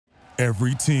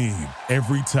Every team,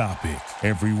 every topic,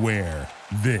 everywhere.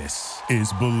 This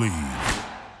is Believe.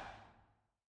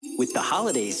 With the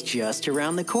holidays just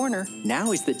around the corner,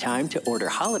 now is the time to order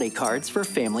holiday cards for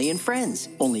family and friends.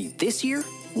 Only this year,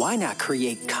 why not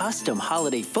create custom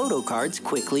holiday photo cards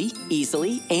quickly,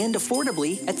 easily, and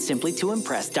affordably at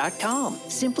simplytoimpress.com.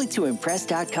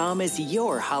 Simplytoimpress.com is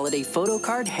your holiday photo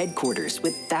card headquarters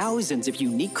with thousands of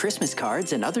unique Christmas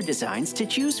cards and other designs to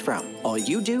choose from. All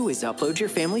you do is upload your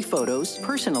family photos,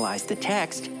 personalize the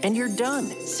text, and you're done.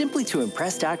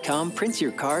 Simplytoimpress.com prints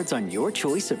your cards on your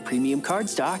choice of premium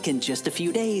cardstock in just a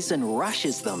few days and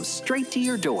rushes them straight to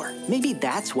your door. Maybe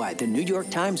that's why the New York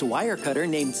Times Wirecutter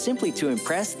named Simply to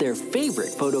Impress their favorite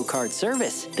photo card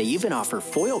service. They even offer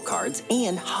foil cards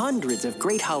and hundreds of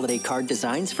great holiday card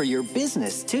designs for your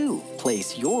business, too.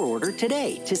 Place your order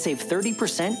today to save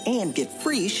 30% and get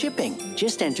free shipping.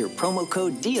 Just enter promo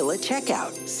code DEAL at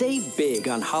checkout. Save big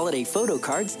on holiday photo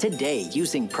cards today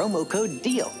using promo code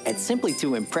DEAL at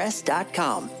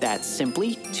simplytoimpress.com. That's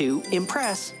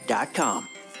simplytoimpress.com.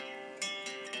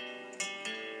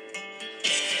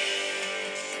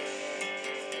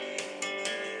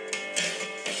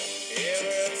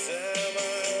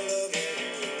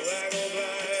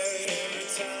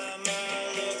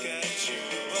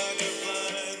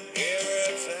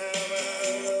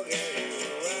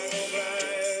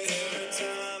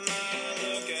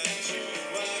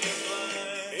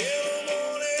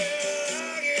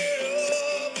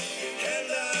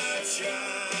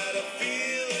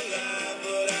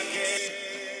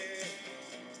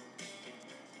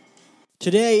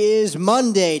 Today is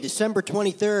Monday, December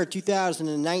 23rd,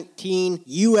 2019,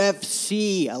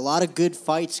 UFC. A lot of good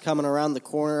fights coming around the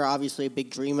corner. Obviously, a big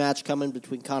dream match coming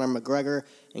between Conor McGregor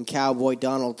and Cowboy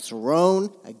Donald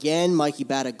Cerrone. Again, Mikey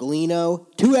Battaglino.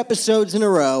 2 episodes in a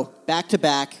row,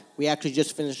 back-to-back. We actually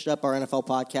just finished up our NFL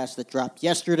podcast that dropped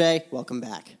yesterday. Welcome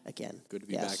back again. Good to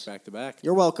be back-to-back.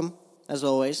 You're welcome, as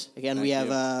always. Again, we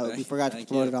forgot to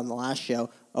promote it on the last show.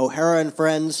 O'Hara and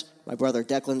Friends, my brother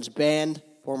Declan's band.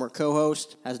 Former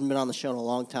co-host, hasn't been on the show in a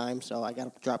long time, so I got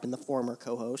to drop in the former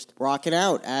co-host. Rocking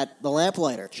out at the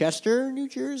Lamplighter, Chester, New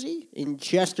Jersey? In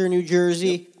Chester, New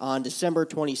Jersey, on December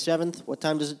 27th. What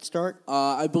time does it start?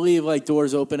 I believe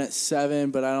doors open at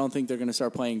 7, but I don't think they're going to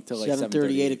start playing till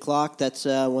 7:30, 8 o'clock. That's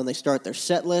when they start their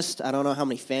set list. I don't know how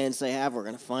many fans they have. We're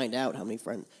going to find out how many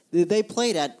friends. They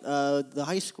played at the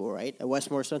high school, right? At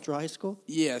Westmore Central High School?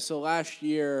 Yeah, so last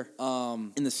year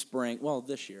in the spring,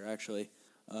 this year actually,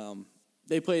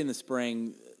 they played in the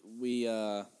spring. We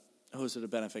hosted a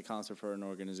benefit concert for an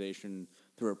organization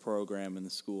through a program in the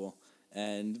school,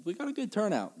 and we got a good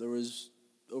turnout. There was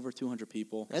over 200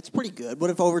 people. That's pretty good.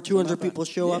 What if over 200 people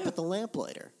show up at the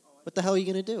Lamplighter? What the hell are you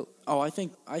going to do? Oh, I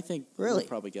think really? We'll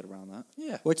probably get around that.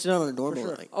 Yeah. What's it on a normal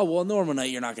night? Oh, well, normal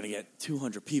night you're not going to get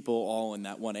 200 people all in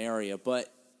that one area,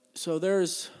 but so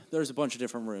there's a bunch of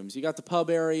different rooms. You got the pub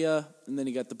area, and then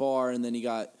you got the bar, and then you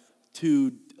got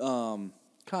 2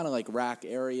 kind of like rack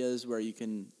areas where you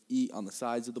can eat on the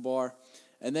sides of the bar.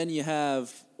 And then you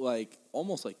have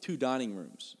almost 2 dining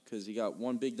rooms because you got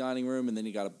one big dining room and then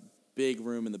you got a big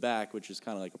room in the back, which is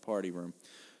kind of like a party room.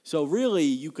 So really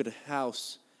you could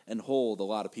house and hold a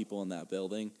lot of people in that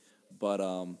building. But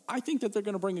I think that they're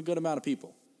going to bring a good amount of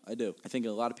people. I do. I think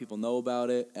a lot of people know about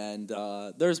it, and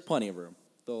there's plenty of room.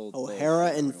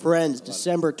 O'Hara and Friends,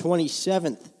 December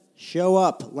 27th. Show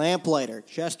up, Lamplighter,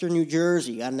 Chester, New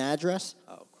Jersey. Got an address?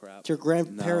 Oh, crap. It's your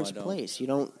grandparents' place. You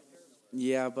don't...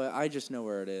 Yeah, but I just know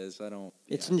where it is. I don't...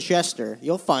 It's in Chester.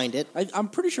 You'll find it. I'm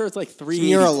pretty sure it's 382 It's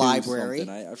near a library.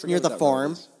 It's near the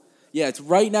farm. Yeah, it's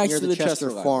right next to the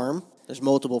Chester farm. There's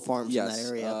multiple farms in that Yes,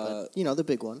 area, but, the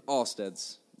big one.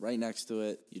 Allstead's, right next to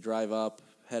it. You drive up,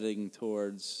 heading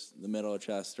towards the middle of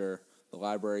Chester. The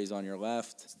library's on your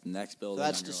left. It's the next building. So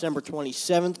that's December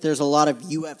 27th. There's a lot of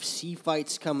UFC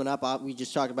fights coming up. We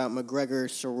just talked about McGregor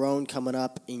Cerrone coming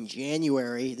up in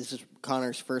January. This is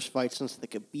Conor's first fight since the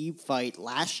Khabib fight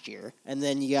last year. And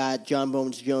then you got John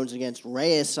Bones Jones against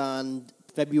Reyes on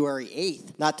February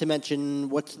 8th. Not to mention,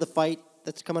 what's the fight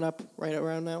that's coming up right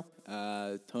around now?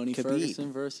 Tony Khabib.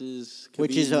 Ferguson versus Khabib,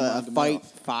 which is a fight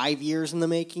 5 years in the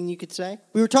making, you could say.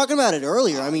 We were talking about it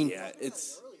earlier. Yeah,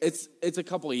 it's a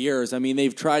couple of years. I mean,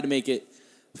 they've tried to make it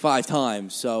 5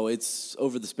 times, so it's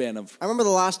over the span of. I remember the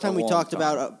last time we talked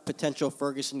about a potential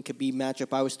Ferguson-Khabib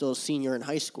matchup, I was still a senior in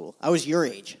high school. I was your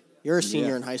age. You're a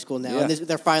senior in high school now, and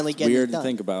they're finally getting weird it done. to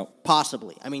think about.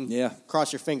 Possibly. I mean,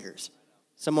 cross your fingers.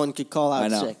 Someone could call out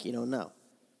sick. You don't know.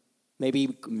 Maybe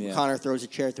Conor throws a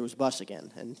chair through his bus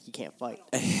again, and he can't fight.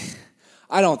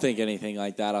 I don't think anything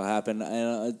like that will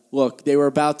happen. Look, they were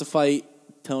about to fight.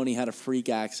 Tony had a freak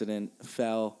accident,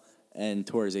 fell, and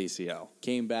tore his ACL.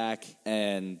 Came back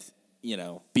and,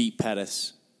 beat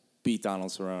Pettis, beat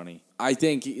Donald Cerrone. I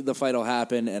think the fight will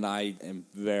happen, and I am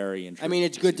very interested. I mean,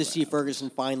 it's good to see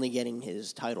Ferguson finally getting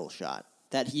his title shot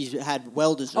that he's had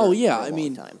well-deserved for a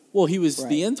long time. Well, he was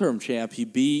the interim champ. He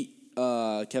beat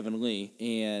Kevin Lee,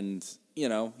 and,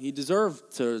 he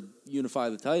deserved to unify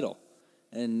the title.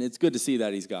 And it's good to see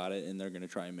that he's got it, and they're going to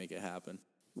try and make it happen.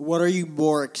 What are you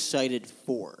more excited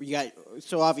for? You got,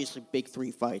 so obviously, big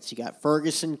 3 fights. You got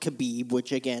Ferguson, Khabib,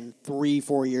 which, again,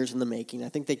 3-4 years in the making. I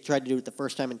think they tried to do it the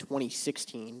first time in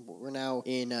 2016. We're now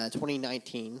in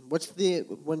 2019.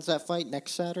 When's that fight?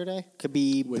 Next Saturday?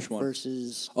 Khabib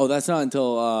versus... Oh, that's not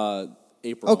until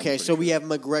April. Okay, so we have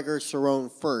McGregor, Cerrone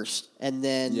first, and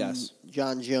then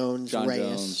John Jones,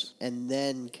 Reyes, and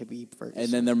then Khabib, Ferguson.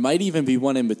 And then there might even be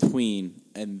one in between,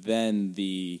 and then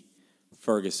the...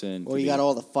 Ferguson. Well, you got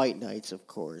all the fight nights, of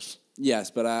course.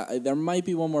 Yes, but there might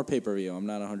be one more pay-per-view. I'm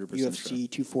not 100% sure. UFC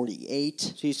 248.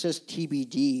 So he says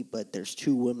TBD, but there's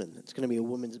 2 women. It's going to be a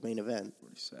women's main event.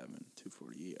 47,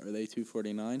 248. Are they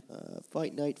 249?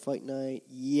 Fight night.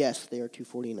 Yes, they are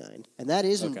 249. And that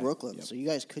is in Brooklyn, so you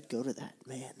guys could go to that,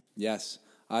 man. Yes.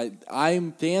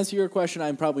 I'm to answer your question,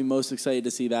 I'm probably most excited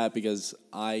to see that because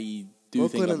I do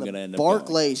think I'm going to end up going.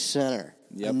 Barclays Center.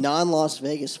 Yep. A non-Las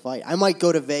Vegas fight. I might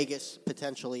go to Vegas,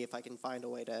 potentially, if I can find a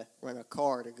way to rent a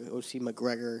car to go see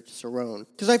McGregor, Cerrone.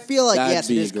 Because I feel like, yes,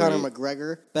 it is Conor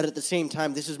McGregor, but at the same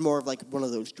time, this is more of like one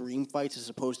of those dream fights as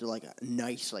opposed to like a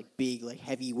nice, like big, like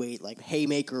heavyweight, like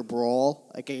haymaker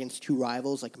brawl like against 2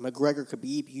 rivals. Like McGregor,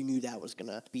 Khabib, you knew that was going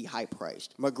to be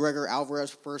high-priced. McGregor,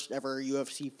 Alvarez, first ever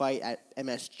UFC fight at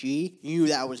MSG, you knew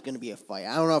that was going to be a fight.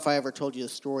 I don't know if I ever told you the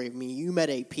story of me. You met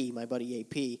AP, my buddy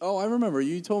AP. Oh, I remember.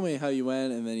 You told me how you went.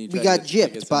 And then we got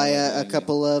gypped by a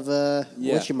couple of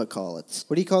whatchamacallits.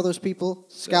 What do you call those people?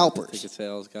 Scalpers. Ticket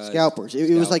sales guys. Scalpers.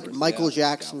 It was like Michael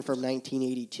Jackson from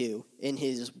 1982 in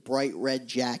his bright red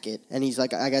jacket, and he's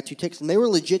like, "I got 2 tickets," and they were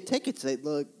legit tickets.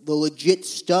 The legit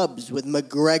stubs with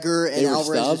McGregor and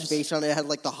Alvarez's face on it. It had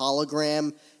like the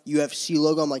hologram UFC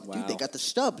logo. I'm like, dude, they got the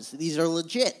stubs. These are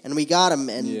legit, and we got them,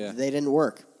 and they didn't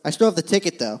work. I still have the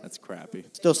ticket though. That's crappy.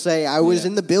 Still say I was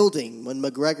in the building when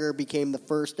McGregor became the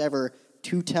first ever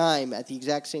 2-time at the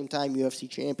exact same time UFC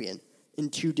champion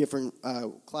in 2 different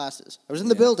classes. I was in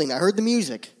the building. I heard the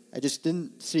music. I just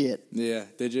didn't see it. Yeah,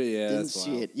 did you? Yeah, didn't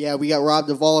see it. Yeah, we got robbed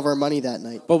of all of our money that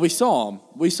night. But we saw them.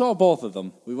 We saw both of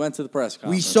them. We went to the press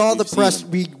conference. We saw the press.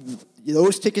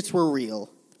 Those tickets were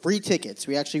real. Free tickets.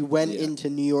 We actually went into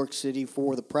New York City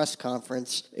for the press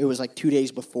conference. It was like 2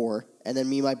 days before. And then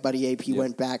me and my buddy AP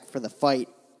went back for the fight.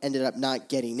 Ended up not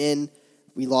getting in.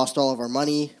 We lost all of our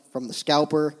money from the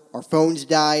scalper. Our phones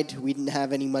died. We didn't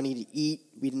have any money to eat.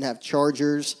 We didn't have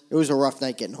chargers. It was a rough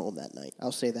night getting home that night.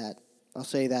 I'll say that.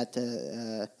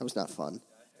 That was not fun.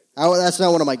 That's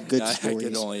not one of my good stories. I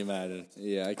can only imagine.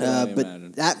 Yeah, I can only imagine.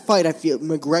 But that fight, I feel,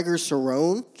 McGregor,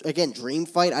 Cerrone, again, dream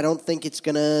fight. I don't think it's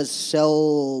going to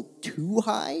sell too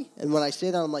high. And when I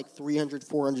say that, I'm like $300,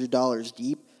 $400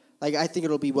 deep. Like, I think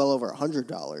it'll be well over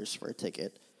 $100 for a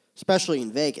ticket, especially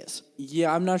in Vegas.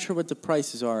 Yeah, I'm not sure what the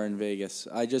prices are in Vegas.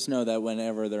 I just know that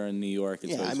whenever they're in New York,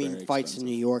 it's always very fights expensive. in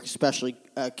New York, especially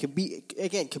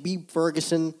Khabib,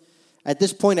 Ferguson. At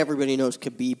this point, everybody knows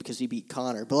Khabib because he beat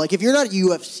Conor. But, like, if you're not a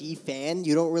UFC fan,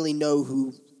 you don't really know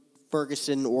who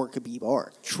Ferguson or Khabib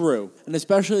are. True. And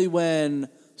especially when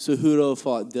Cejudo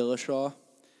fought Dillashaw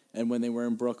and when they were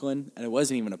in Brooklyn, and it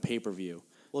wasn't even a pay-per-view.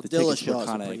 Well, Dillashaw is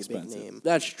a pretty big name.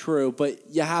 That's true, but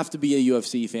you have to be a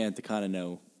UFC fan to kind of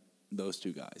know those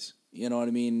 2 guys. You know what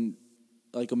I mean?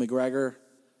 Like a McGregor,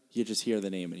 you just hear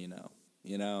the name and you know.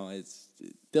 You know, it's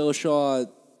Dillashaw.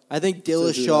 I think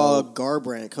Dillashaw,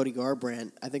 Cody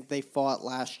Garbrandt, I think they fought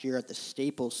last year at the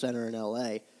Staples Center in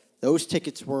L.A. Those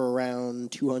tickets were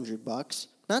around $200.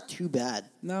 Not too bad.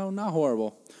 No, not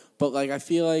horrible. But, like, I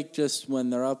feel like just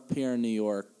when they're up here in New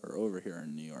York, or over here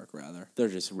in New York, rather, they're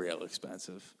just real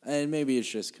expensive. And maybe it's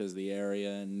just because the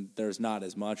area and there's not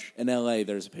as much. In L.A.,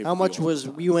 there's a pay-per-view. How much was,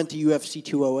 we went to UFC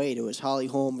 208. It was Holly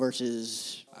Holm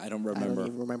versus... I don't remember. I don't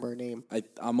even remember her name.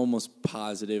 I'm almost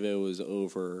positive it was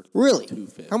over Really?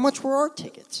 $250. How much were our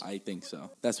tickets? I think so.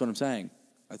 That's what I'm saying.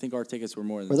 I think our tickets were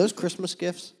more than... Were those Christmas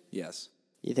gifts? Yes.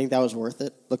 You think that was worth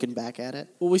it, looking back at it?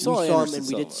 Well, we saw him, and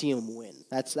we did see him win.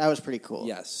 That was pretty cool.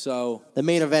 Yes, so... The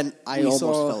main event, I almost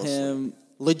fell asleep.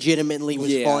 Legitimately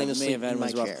was falling asleep in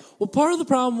my chair. Well, part of the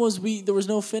problem was there was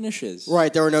no finishes.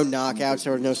 Right, there were no knockouts,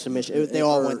 there were no submissions. They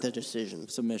all went to decision.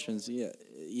 Submissions, yeah.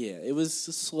 It was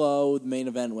slow. The main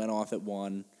event went off at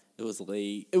 1. It It was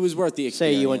late. It was worth the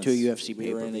experience. Say you went to a UFC We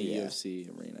pay-per-view. were in a yeah.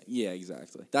 UFC arena. Yeah,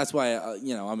 exactly. That's why,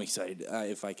 I'm excited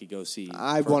if I could go see.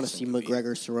 I want to see Ferguson Khabib.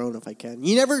 McGregor Cerrone if I can.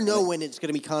 You never know when it's going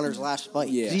to be Conor's last fight.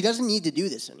 Yeah. Because he doesn't need to do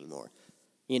this anymore.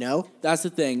 You know? That's the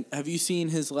thing. Have you seen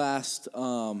his last,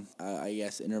 I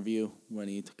guess, interview when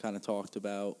he kind of talked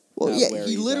about? Well, where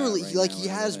he he's literally, at right now he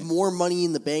and has everything? more money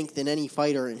in the bank than any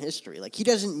fighter in history. Like, he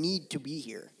doesn't need to be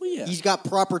here. Well, yeah. He's got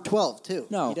proper 12, too.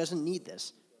 No. He doesn't need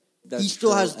this. That's he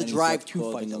still true, has the and he's drive got to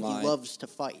clothing fight, though. line. He loves to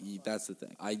fight. That's the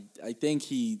thing. I think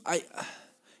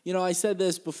I said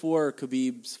this before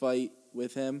Khabib's fight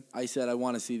with him. I said I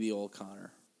want to see the old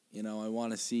Conor. I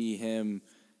want to see him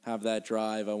have that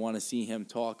drive. I want to see him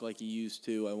talk like he used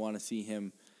to. I want to see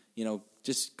him,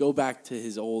 just go back to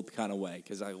his old kind of way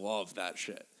because I love that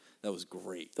shit. That was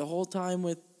great. The whole time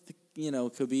with,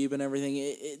 Khabib and everything,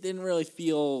 it didn't really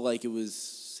feel like it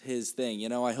was his thing.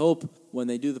 I hope when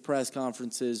they do the press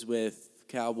conferences with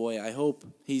Cowboy, I hope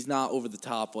he's not over the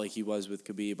top like he was with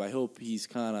Khabib. I hope he's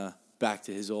kind of back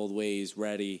to his old ways,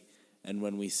 ready. And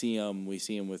when we see him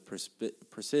with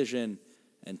precision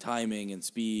and timing and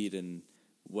speed and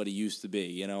what he used to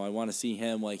be. I want to see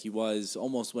him like he was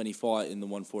almost when he fought in the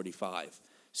 145.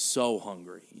 So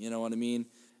hungry. You know what I mean?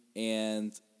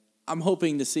 And I'm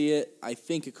hoping to see it. I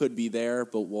think it could be there,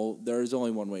 but there's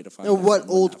only one way to find out. What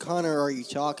old Conor are you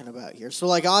talking about here?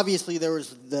 So, obviously there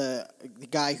was the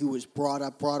guy who was brought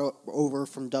over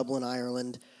from Dublin,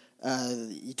 Ireland.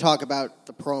 You talk about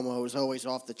the promo. It was always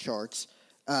off the charts.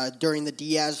 During the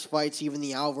Diaz fights, even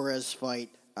the Alvarez fight,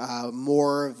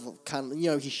 more of kind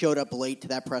of, he showed up late to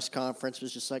that press conference,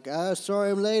 was just like,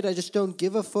 sorry I'm late, I just don't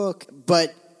give a fuck.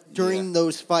 But during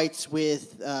those fights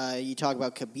with, you talk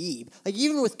about Khabib,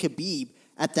 even with Khabib,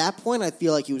 at that point I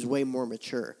feel like he was way more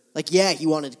mature. He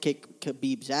wanted to kick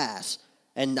Khabib's ass.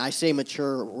 And I say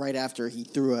mature right after he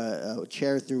threw a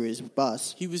chair through his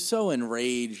bus. He was so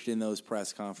enraged in those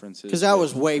press conferences. Because that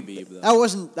was Khabib, that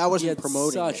wasn't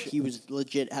promoting it. He was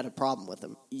legit had a problem with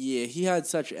him. Yeah, he had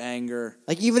such anger.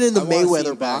 Even in the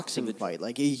Mayweather boxing fight,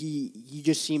 he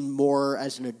just seemed more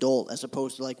as an adult as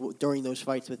opposed to during those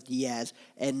fights with Diaz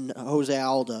and Jose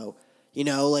Aldo. You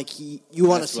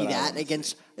want to see that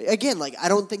against again. I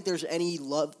don't think there's any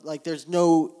love. There's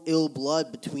no ill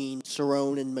blood between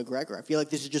Cerrone and McGregor. I feel like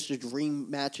this is just a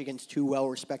dream match against two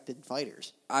well-respected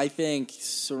fighters. I think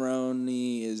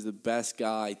Cerrone is the best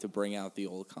guy to bring out the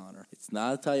old Conor. It's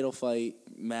not a title fight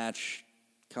match.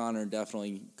 Conor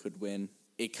definitely could win.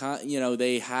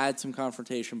 They had some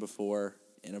confrontation before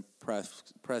in a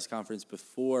press conference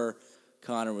before.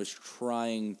 Conor was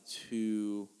trying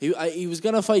to... He was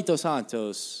going to fight Dos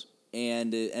Santos,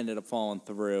 and it ended up falling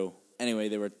through. Anyway,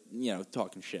 they were,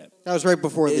 talking shit. That was right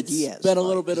before the Diaz been a fight,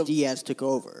 little bit of... Diaz took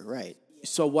over, right.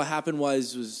 So what happened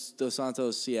was Dos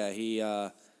Santos, he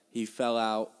fell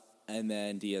out, and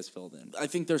then Diaz filled in. I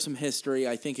think there's some history.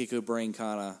 I think it could bring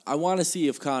Conor... I want to see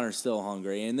if Conor's still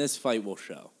hungry, and this fight will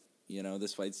show.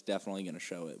 This fight's definitely going to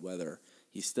show it, whether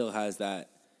he still has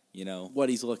that... what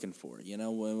he's looking for,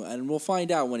 and we'll find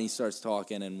out when he starts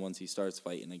talking and once he starts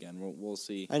fighting again. We'll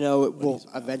see. I know we'll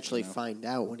eventually find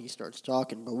out when he starts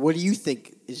talking, but what do you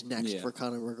think is next for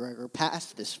Conor McGregor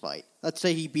past this fight? Let's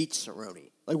say he beats Cerrone.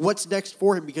 What's next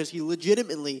for him? Because he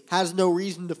legitimately has no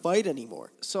reason to fight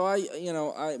anymore. So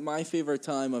my favorite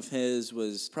time of his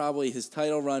was probably his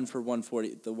title run for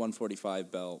the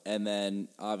 145 belt, and then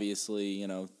obviously,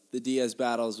 the Diaz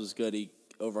battles was good. He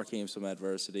overcame some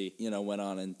adversity, went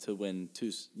on and to win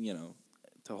two,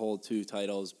 to hold two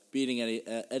titles, beating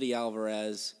Eddie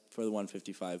Alvarez for the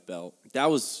 155 belt. That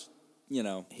was,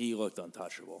 he looked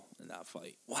untouchable in that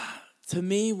fight. Wow. To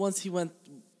me, once he went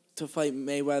to fight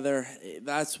Mayweather,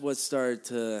 that's what started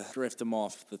to drift him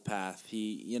off the path.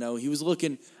 He was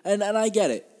looking, and I get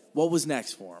it. What was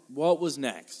next for him? What was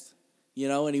next?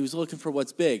 And he was looking for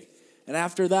what's big. And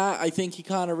after that, I think he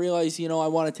kind of realized, I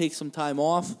want to take some time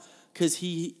off. Because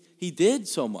he did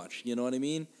so much, you know what I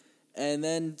mean? And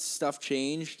then stuff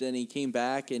changed, and he came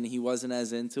back, and he wasn't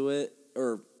as into it.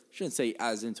 Or I shouldn't say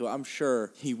as into it. I'm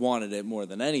sure he wanted it more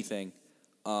than anything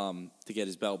to get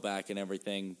his belt back and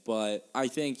everything. But I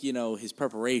think, his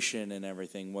preparation and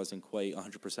everything wasn't quite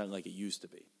 100% like it used to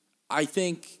be. I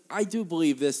do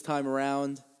believe this time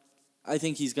around, I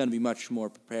think he's going to be much more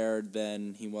prepared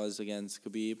than he was against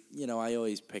Khabib. I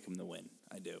always pick him to win.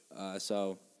 I do.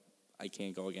 So... I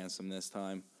can't go against him this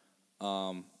time.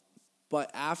 But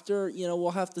after,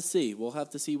 we'll have to see. We'll have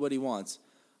to see what he wants.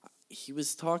 He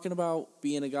was talking about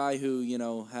being a guy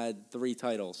who, had 3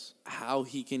 titles. How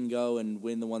he can go and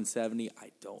win the 170, I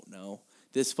don't know.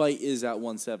 This fight is at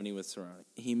 170 with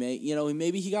Cerrone.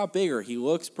 Maybe he got bigger. He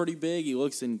looks pretty big. He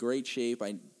looks in great shape.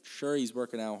 I'm sure he's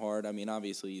working out hard. I mean,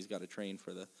 obviously he's got to train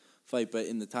for the fight, but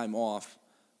in the time off,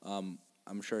 I'm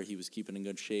sure he was keeping in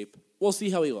good shape. We'll see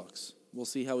how he looks. We'll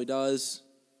see how he does.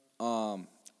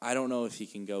 I don't know if he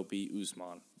can go beat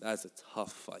Usman. That's a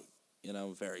tough fight,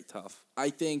 very tough. I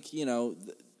think,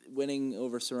 winning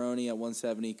over Cerrone at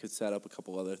 170 could set up a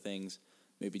couple other things.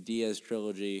 Maybe Diaz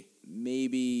trilogy.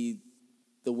 Maybe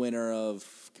the winner of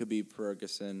Khabib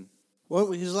Ferguson.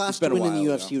 Well, his last win in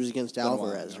the UFC was against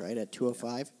Alvarez, right, at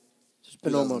 205? Yeah. It's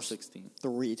been almost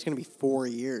 3. It's going to be 4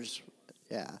 years.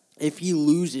 Yeah. If he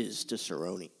loses to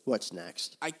Cerrone, what's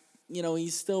next?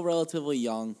 He's still relatively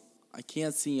young. I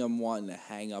can't see him wanting to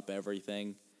hang up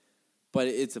everything, but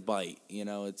it's a bite.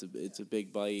 It's a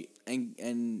big bite,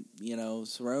 and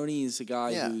Cerrone is a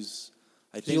guy who's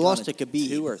I think he lost to Khabib.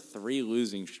 2 or 3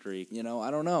 losing streak.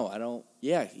 I don't know.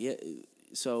 Yeah.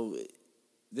 So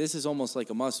this is almost like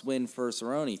a must win for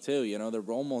Cerrone too.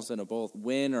 They're almost in a both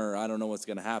win or I don't know what's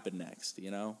going to happen next.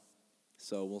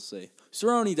 So we'll see.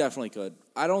 Cerrone definitely could.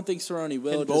 I don't think Cerrone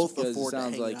will just because it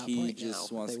sounds like he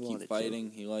just wants to keep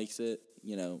fighting. He likes it.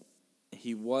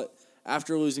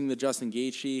 After losing to Justin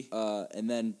Gaethje, and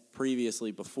then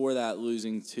previously before that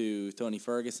losing to Tony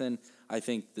Ferguson, I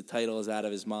think the title is out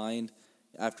of his mind.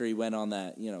 After he went on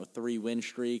that 3-win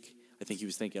streak, I think he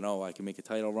was thinking, I can make a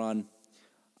title run.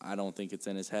 I don't think it's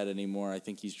in his head anymore. I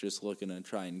think he's just looking to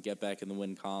try and get back in the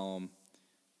win column,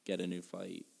 get a new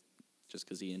fight, just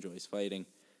because he enjoys fighting.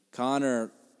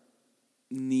 Conor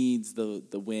needs the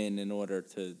win in order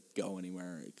to go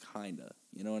anywhere, kind of.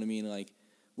 You know what I mean? Like,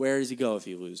 where does he go if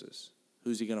he loses?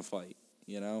 Who's he going to fight?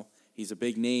 He's a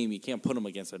big name. You can't put him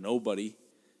against a nobody,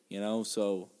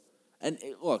 so... And,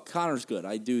 look, Conor's good.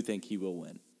 I do think he will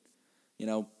win.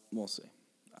 We'll see.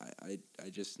 I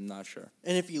just not sure.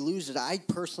 And if he loses, I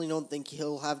personally don't think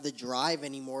he'll have the drive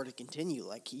anymore to continue.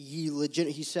 Like,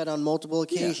 he said on multiple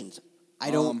occasions, I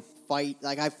don't fight.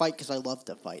 Like, I fight because I love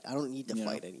to fight. I don't need to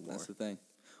fight anymore. That's the thing.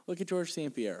 Look at George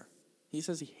St. Pierre. He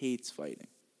says he hates fighting.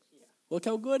 Yeah. Look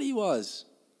how good he was.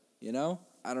 I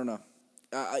don't know.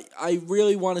 I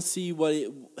really want to see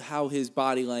how his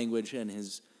body language and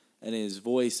his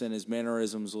voice and his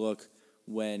mannerisms look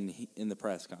when in the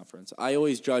press conference. I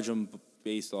always judge him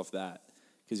based off that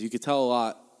because you could tell a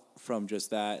lot from just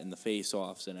that and the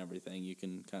face-offs and everything. You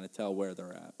can kind of tell where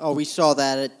they're at. Oh, we saw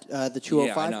that at the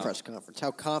 205 press conference.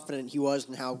 How confident he was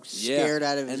and how scared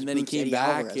out of his boots then he came Eddie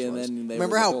back Alvarez and was. then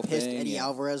remember how pissed Eddie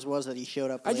Alvarez was that he showed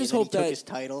up late I just and hope he took that his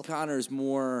title? Conor's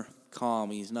more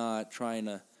calm. He's not trying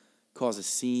to cause a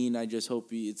scene. I just hope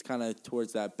it's kind of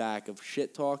towards that back of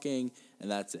shit talking, and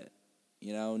that's it.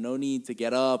 No need to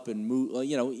get up and move.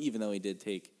 Even though he did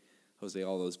take Jose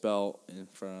Aldo's belt in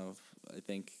front of, I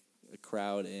think, a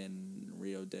crowd in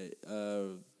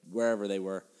wherever they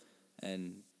were,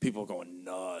 and people going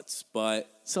nuts.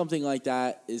 But something like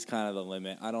that is kind of the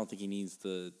limit. I don't think he needs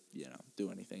to,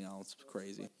 do anything else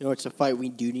crazy. It's a fight we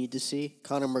do need to see.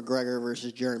 Conor McGregor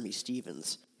versus Jeremy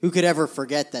Stephens. Who could ever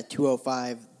forget that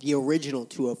 205, the original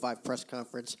 205 press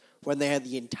conference when they had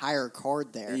the entire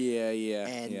card there? Yeah.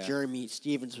 And Jeremy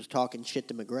Stephens was talking shit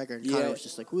to McGregor, and Conor was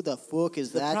just like, who the fuck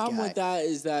is that guy? The problem with that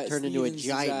is that turned Stephens into a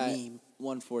giant meme.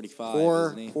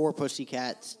 145, poor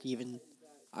pussycat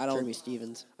Jeremy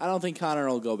Stephens. I don't think Conor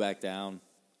will go back down.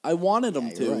 I wanted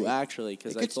him to, actually,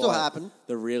 because I still happen.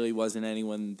 There really wasn't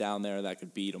anyone down there that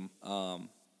could beat him.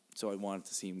 So I wanted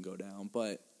to see him go down,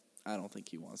 but I don't think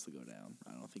he wants to go down.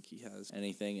 I don't think he has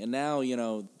anything. And now,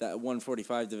 that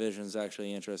 145 division is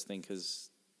actually interesting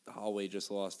because Holloway just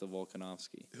lost to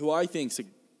Volkanovski, who I think is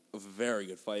a very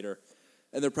good fighter,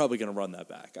 and they're probably going to run that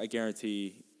back. I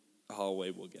guarantee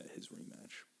Holloway will get his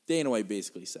rematch. Dana White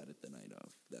basically said it the night of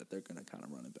that they're going to kind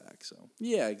of run it back. So,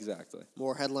 yeah, exactly.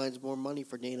 More headlines, more money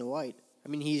for Dana White. I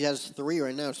mean, he has 3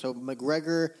 right now. So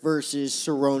McGregor versus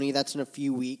Cerrone, that's in a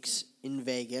few weeks in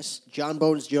Vegas. John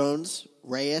Bones Jones,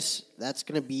 Reyes, that's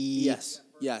going to be...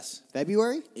 Yes.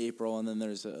 February? April, and then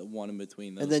there's one in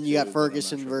between those. And then you got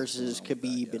Ferguson versus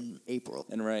Khabib in April.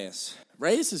 And Reyes.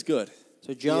 Reyes is good.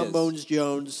 So John Bones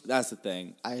Jones... That's the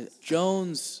thing.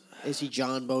 Jones... Is he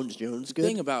John Bones Jones good? The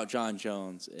thing about John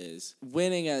Jones is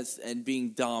winning and being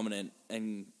dominant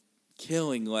and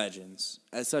killing legends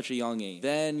at such a young age.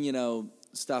 Then,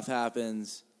 stuff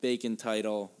happens, vacant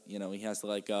title, he has to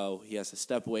let go. He has to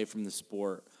step away from the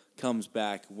sport, comes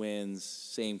back, wins,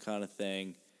 same kind of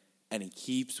thing, and he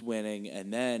keeps winning.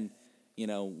 And then,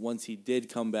 once he did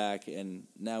come back and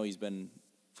now he's been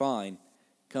fine,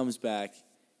 comes back,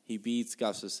 he beats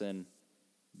Gustafsson,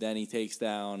 then he takes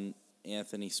down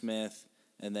Anthony Smith,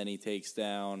 and then he takes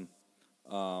down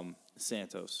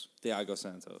Thiago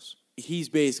Santos. He's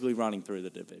basically running through the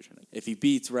division. If he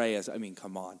beats Reyes, I mean,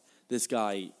 come on. This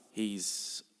guy,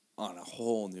 he's on a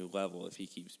whole new level if he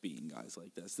keeps beating guys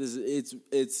like this.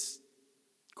 It's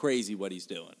crazy what he's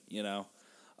doing, you know?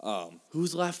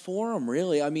 Who's left for him,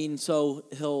 really? I mean, so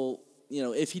he'll, you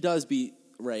know, if he does beat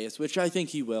Reyes, which I think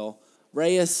he will,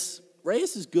 Reyes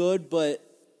is good, but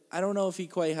I don't know if he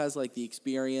quite has, like, the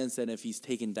experience and if he's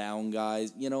taken down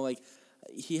guys. You know, like,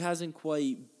 he hasn't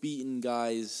quite beaten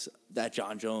guys that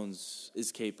John Jones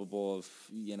is capable of,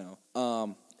 you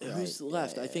know. Who's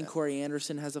left? I think Corey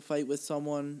Anderson has a fight with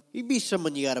someone. He'd be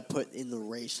someone you got to put in the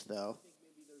race, though.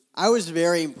 I was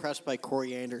very impressed by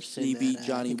Corey Anderson. He beat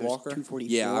Johnny Walker? 244.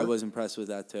 Yeah, I was impressed with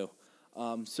that, too.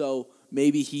 So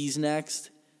maybe he's next.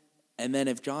 And then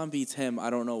if John beats him, I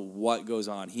don't know what goes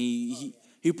on. He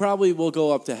probably will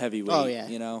go up to heavyweight. Oh, yeah.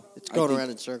 You know? It's going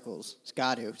around in circles. It's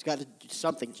got to. It's got to do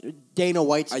something. Dana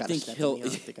White's got to step in the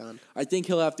octagon. I think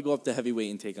he'll have to go up to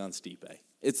heavyweight and take on Stipe.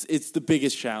 It's the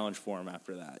biggest challenge for him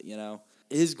after that, you know?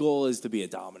 His goal is to be a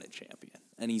dominant champion,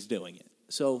 and he's doing it.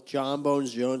 So John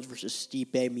Bones Jones versus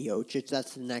Stipe Miocic,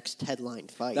 that's the next headline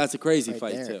fight. That's a crazy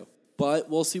fight, too. But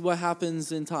we'll see what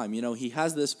happens in time. You know, he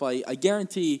has this fight. I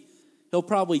guarantee he'll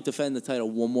probably defend the title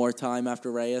one more time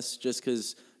after Reyes, just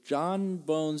because John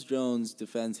Bones Jones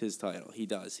defends his title. He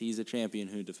does. He's a champion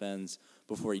who defends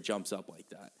before he jumps up like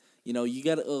that. You know, you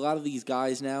get a lot of these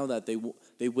guys now that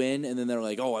they win, and then they're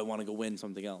like, oh, I want to go win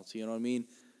something else. You know what I mean?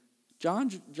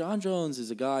 John Jones is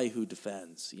a guy who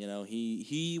defends. You know,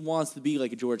 he wants to be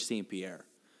like a George St. Pierre.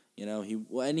 You know,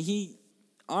 he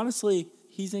honestly,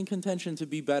 he's in contention to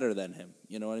be better than him.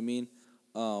 You know what I mean?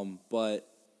 But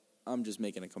I'm just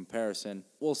making a comparison.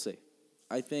 We'll see.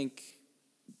 I think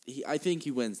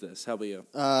he wins this. How about you?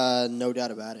 No doubt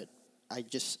about it.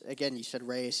 Again, you said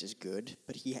Reyes is good,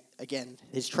 but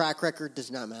his track record does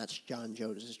not match John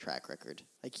Jones' track record.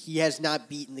 Like, he has not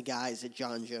beaten the guys that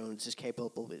John Jones is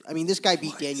capable of. I mean, this guy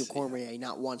beat Daniel Cormier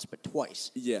not once, but twice.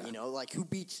 Yeah. You know, like, who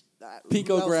beats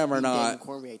Picogram or not? Daniel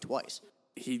Cormier twice.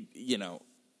 The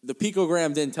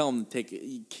Picogram didn't tell him to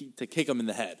kick him in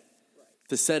the head. Right.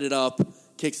 To set it up,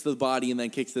 kicks to the body, and then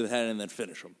kicks to the head, and then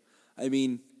finish him. I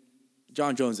mean,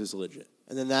 John Jones is legit.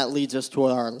 And then that leads us to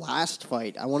our last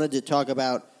fight. I wanted to talk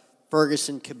about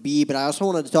Ferguson Khabib, but I also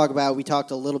wanted to talk about, we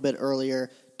talked a little bit earlier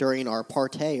during our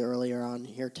partay earlier on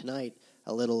here tonight,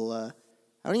 a little, I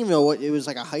don't even know what, it was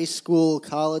like a high school,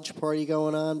 college party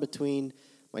going on between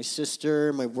my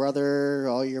sister, my brother,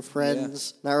 all your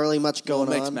friends. Yeah. Not really much going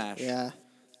on. Mixed match. Yeah.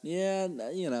 Yeah,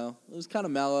 you know, it was kind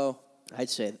of mellow. I'd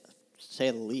say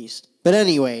the least. But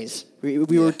anyways, we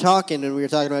were talking, and we were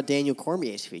talking about Daniel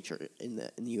Cormier's feature in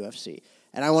the UFC.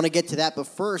 And I want to get to that, but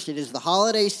first, it is the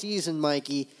holiday season,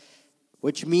 Mikey,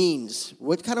 which means,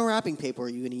 what kind of wrapping paper are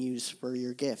you going to use for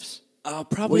your gifts?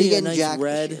 Probably a nice Jack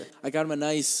red. I got him a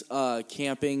nice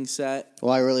camping set.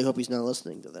 Well, I really hope he's not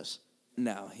listening to this.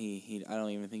 No, I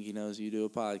don't even think he knows you do a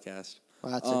podcast.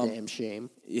 Well, that's a damn shame.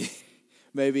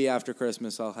 Maybe after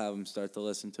Christmas I'll have him start to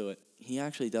listen to it. He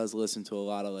actually does listen to a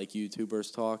lot of, like,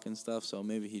 YouTubers talk and stuff, so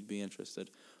maybe he'd be interested.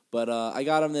 But I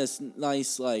got him this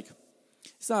nice, like,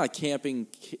 it's not a camping,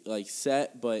 like,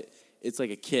 set, but it's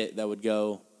like a kit that would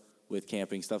go with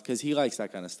camping stuff, because he likes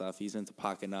that kind of stuff. He's into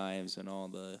pocket knives and all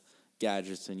the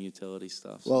gadgets and utility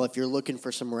stuff. Well, if you're looking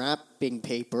for some wrapping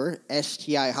paper,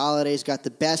 STI Holiday's got the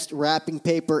best wrapping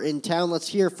paper in town. Let's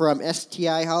hear from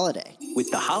STI Holiday. With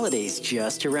the holidays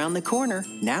just around the corner,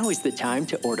 now is the time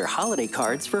to order holiday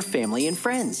cards for family and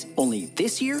friends. Only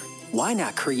this year, why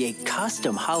not create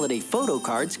custom holiday photo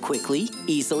cards quickly,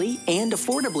 easily, and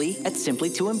affordably at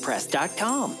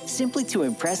simplytoimpress.com.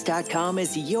 Simplytoimpress.com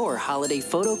is your holiday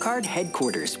photo card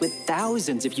headquarters with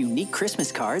thousands of unique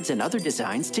Christmas cards and other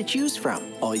designs to choose from.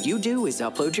 All you do is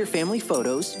upload your family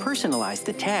photos, personalize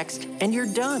the text, and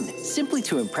you're done.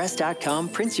 Simplytoimpress.com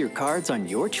prints your cards on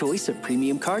your choice of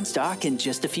premium cardstock in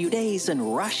just a few days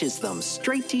and rushes them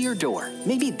straight to your door.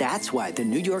 Maybe that's why the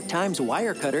New York Times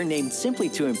Wirecutter named Simply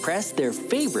to Impress their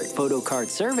favorite photo card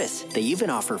service. They even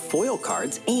offer foil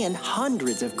cards and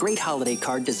hundreds of great holiday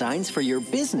card designs for your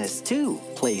business, too.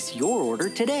 Place your order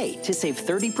today to save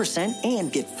 30%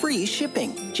 and get free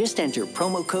shipping. Just enter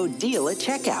promo code DEAL at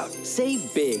checkout.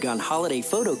 Save big on holiday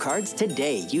photo cards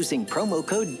today using promo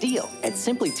code DEAL at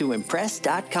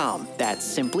simplytoimpress.com.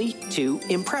 That's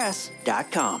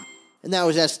simplytoimpress.com. And that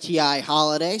was STI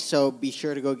Holiday, so be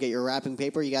sure to go get your wrapping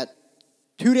paper. You got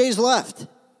 2 days left.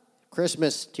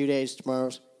 Christmas, 2 days,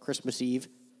 tomorrow's Christmas Eve.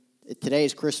 Today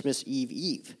is Christmas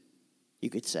Eve, you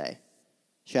could say.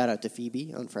 Shout out to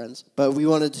Phoebe on Friends. But we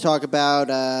wanted to talk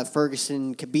about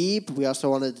Ferguson Khabib. We also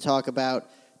wanted to talk about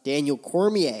Daniel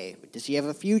Cormier, does he have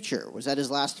a future? Was that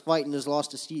his last fight and his loss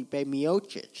to Stipe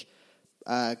Miocic?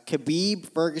 Khabib,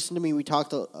 Ferguson, to me, we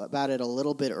talked about it a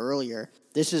little bit earlier.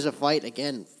 This is a fight,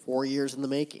 again, 4 years in the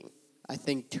making. I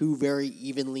think two very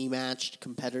evenly matched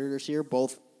competitors here,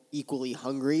 both equally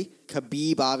hungry.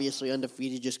 Khabib, obviously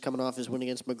undefeated, just coming off his win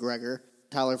against McGregor.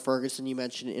 Tyler Ferguson, you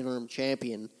mentioned, interim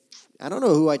champion. I don't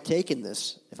know who I'd take in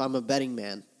this if I'm a betting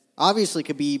man. Obviously,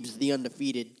 Khabib's the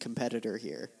undefeated competitor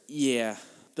here. Yeah,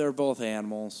 they're both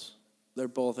animals.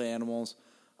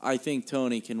 I think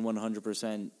Tony can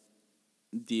 100%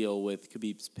 deal with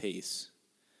Khabib's pace.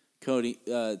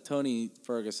 Tony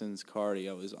Ferguson's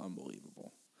cardio is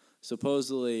unbelievable.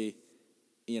 Supposedly,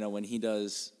 when he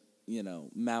does,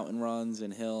 mountain runs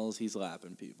and hills, he's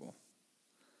lapping people,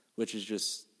 which is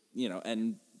just,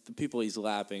 and the people he's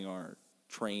lapping are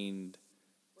trained,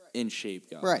 in shape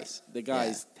guys. Right. The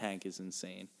guy's tank is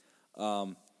insane.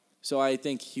 So I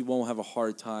think he won't have a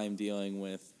hard time dealing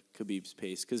with Khabib's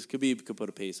pace, because Khabib could put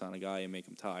a pace on a guy and make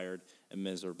him tired and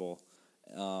miserable.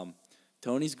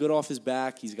 Tony's good off his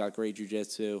back. He's got great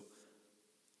jiu-jitsu.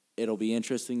 It'll be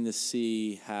interesting to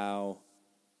see how,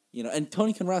 and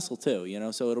Tony can wrestle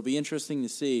too, so it'll be interesting to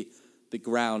see the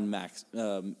ground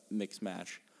mixed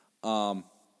match.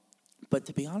 But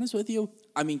to be honest with you,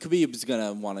 Khabib's going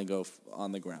to want to go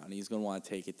on the ground. He's going to want to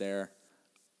take it there.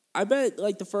 I bet,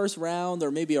 the first round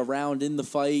or maybe a round in the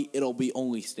fight, it'll be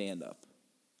only stand-up.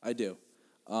 I do.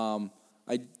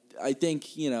 I think,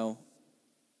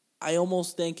 I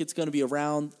almost think it's going to be a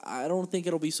round. I don't think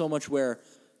it'll be so much where,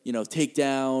 take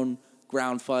down,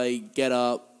 ground fight, get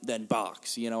up, then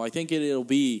box. I think it'll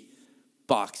be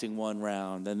boxing one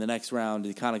round, then the next round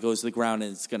it kind of goes to the ground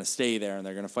and it's going to stay there and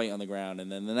they're going to fight on the ground, and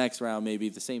then the next round maybe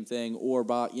the same thing, or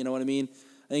you know what I mean?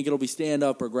 I think it'll be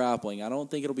stand-up or grappling. I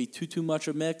don't think it'll be too much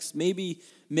of mix. Maybe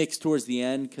mix towards the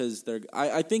end, because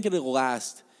I think it'll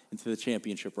last into the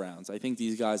championship rounds. I think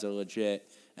these guys are legit,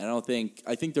 and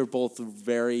I think they're both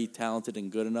very talented and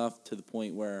good enough to the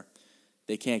point where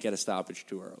they can't get a stoppage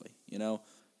too early.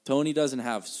 Tony doesn't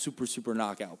have super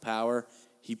knockout power.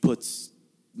 He puts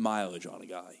mileage on a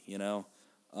guy,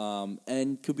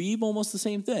 and Khabib almost the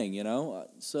same thing,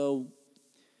 so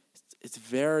it's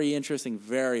very interesting,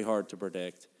 very hard to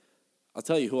predict. I'll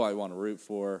tell you who I want to root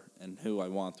for and who I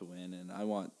want to win, and I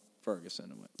want Ferguson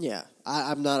to win. Yeah,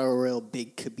 I'm not a real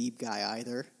big Khabib guy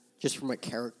either, just from a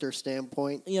character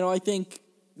standpoint. I think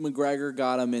McGregor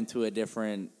got him into a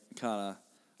different kind of,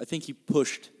 I think he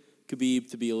pushed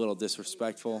Khabib to be a little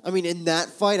disrespectful. In that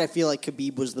fight, I feel like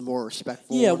Khabib was the more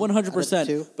respectful. Yeah,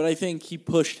 100%. But I think he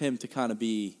pushed him to kind of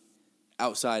be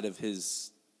outside of his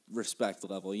respect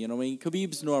level.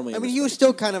 Khabib's normally. He was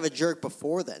still kind of a jerk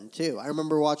before then too. I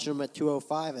remember watching him at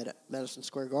 205 at Madison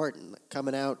Square Garden,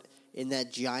 coming out in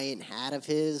that giant hat of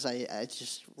his. It's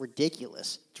just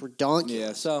ridiculous. It's redonkulous.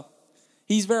 Yeah, so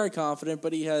he's very confident,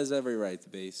 but he has every right to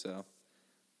be. So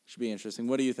should be interesting.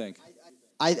 What do you think?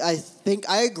 I think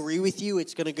I agree with you.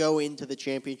 It's going to go into the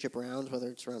championship rounds, whether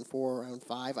it's round 4 or round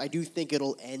 5. I do think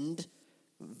it'll end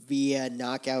via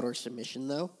knockout or submission,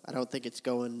 though. I don't think it's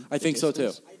going. I think so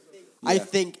too. I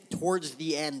think towards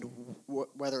the end,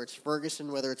 whether it's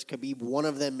Ferguson, whether it's Khabib, one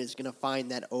of them is going to find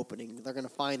that opening. They're going to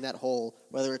find that hole,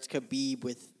 whether it's Khabib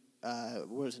with,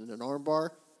 what is it, an arm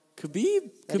bar? Khabib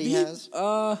he has?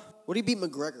 What do you beat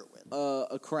McGregor with?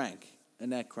 A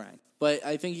neck crank. But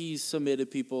I think he's submitted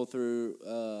people through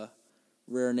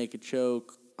rear naked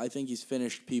choke. I think he's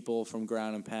finished people from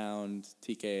ground and pound,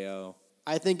 TKO.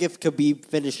 I think if Khabib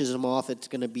finishes him off, it's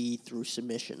going to be through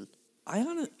submission.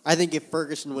 I think if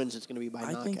Ferguson wins, it's going to be by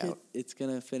knockout. I think it's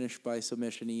going to finish by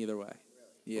submission either way.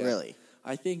 Yeah. Really?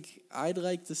 I think I'd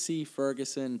like to see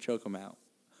Ferguson choke him out,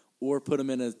 or put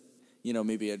him in a,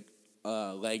 maybe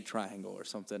a leg triangle or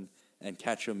something, and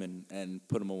catch him and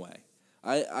put him away.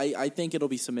 I think it'll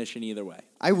be submission either way.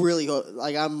 I really hope,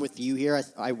 I'm with you here.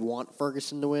 I want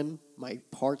Ferguson to win. My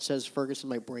heart says Ferguson.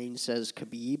 My brain says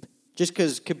Khabib. Just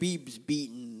because Khabib's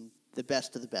beaten the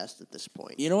best of the best at this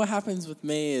point. You know what happens with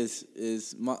me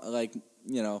is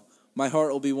my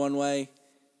heart will be one way,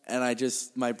 and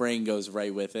my brain goes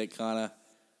right with it, kind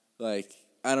of.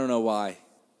 I don't know why.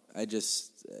 I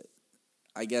guess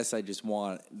I just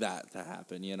want that to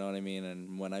happen, you know what I mean?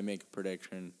 And when I make a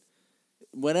prediction,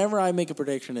 whenever I make a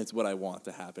prediction, it's what I want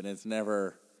to happen. It's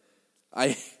never,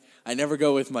 I never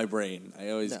go with my brain. I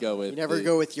always go with. You never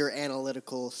go with your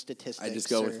analytical statistics. I just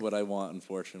go with what I want,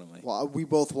 unfortunately. Well, we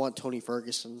both want Tony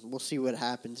Ferguson. We'll see what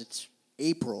happens. It's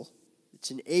April.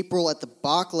 It's in April at the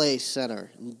Barclays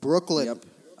Center in Brooklyn. Yep.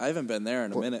 I haven't been there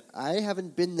in a minute. I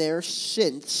haven't been there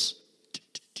since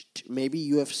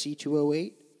maybe UFC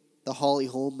 208, the Holly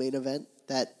Holm main event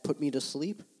that put me to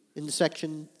sleep. in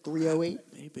Section 308?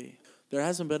 Maybe. There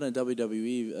hasn't been a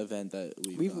WWE event that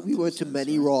we went to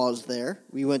many Raws there.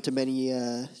 We went to many.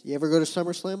 You ever go to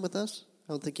SummerSlam with us?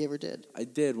 I don't think you ever did. I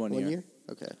did one year. 1 year?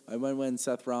 Okay. I went when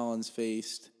Seth Rollins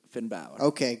faced Finn Balor.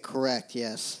 Okay, correct.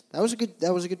 Yes, that was a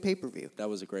good pay-per-view. That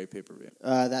was a great pay-per-view.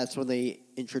 That's when they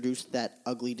introduced that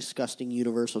ugly, disgusting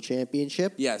Universal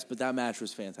Championship. Yes, but that match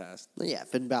was fantastic. Yeah,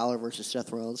 Finn Balor versus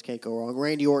Seth Rollins, can't go wrong.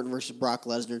 Randy Orton versus Brock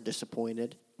Lesnar,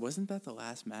 disappointed. Wasn't that the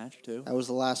last match too? That was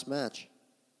the last match.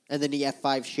 And then the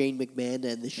F5 Shane McMahon to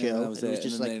end the show. Yeah, that was and it was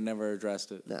just and then they never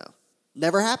addressed it. No.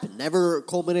 Never happened. Never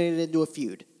culminated into a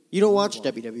feud. You don't watch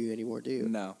WWE anymore, do you?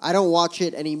 No. I don't watch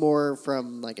it anymore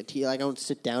from like I don't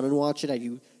sit down and watch it. I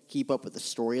do keep up with the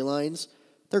storylines.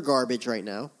 They're garbage right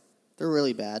now. They're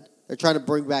really bad. They're trying to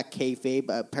bring back kayfabe.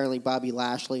 Apparently Bobby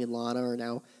Lashley and Lana are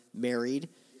now married.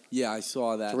 Yeah, I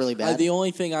saw that. It's really bad. The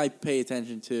only thing I pay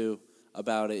attention to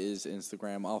about it is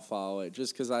Instagram. I'll follow it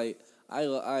just because I'm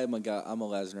a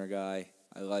Lesnar guy.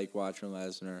 I like watching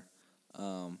Lesnar.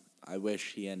 I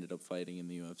wish he ended up fighting in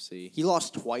the UFC. He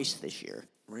lost twice this year.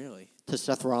 Really? To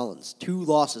Seth Rollins. 2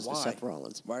 losses Why? to Seth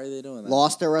Rollins. Why are they doing that?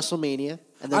 Lost at WrestleMania,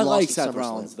 and then I lost like at Seth SummerSlam.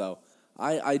 Rollins, though.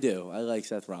 I do. I like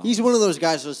Seth Rollins. He's one of those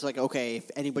guys that's like, okay, if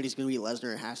anybody's going to beat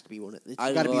Lesnar, it has to be one of It's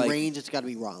got to be Reigns, it's got to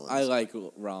be Rollins. I like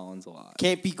Rollins a lot.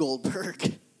 Can't be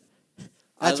Goldberg.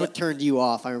 That's what turned you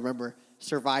off, I remember.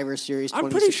 Survivor Series 2016.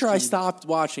 I'm pretty sure I stopped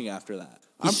watching after that.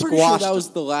 I'm pretty sure squashed that was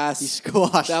him. the last. He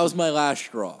squashed That was my last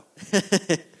straw.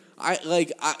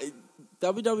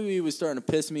 WWE was starting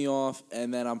to piss me off,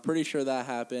 and then I'm pretty sure that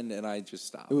happened, and I just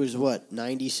stopped. It was,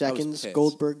 90 seconds pissed.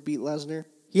 Goldberg beat Lesnar?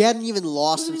 He hadn't even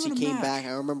lost since he Wasn't even a came match.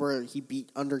 back. I remember he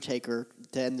beat Undertaker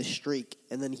to end the streak,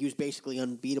 and then he was basically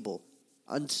unbeatable.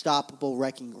 Unstoppable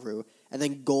wrecking crew. And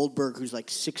then Goldberg, who's like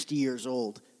 60 years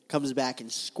old, comes back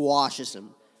and squashes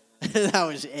him. That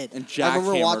was it. And I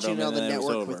remember jackhammered watching him, it on and the then it was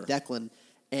network over. with Declan,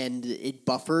 and it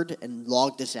buffered and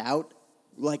logged us out,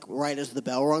 like right as the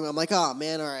bell rung. I'm like, oh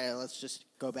man, all right, let's just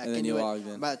go back And then into you it. logged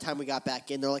in. By the time we got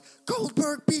back in, they're like,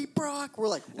 Goldberg beat Brock. We're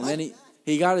like, what? And then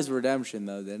he got his redemption,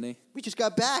 though, didn't he? We just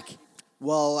got back.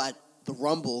 Well, at the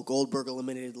Rumble, Goldberg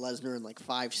eliminated Lesnar in like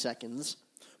 5 seconds.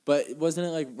 But wasn't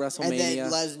it like And WrestleMania?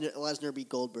 then Lesnar beat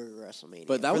Goldberg at WrestleMania.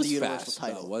 But that for was the Universal fast,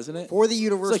 title. though, wasn't it? For the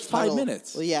Universal It's like 5 title.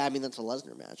 minutes. Well, yeah, I mean, that's a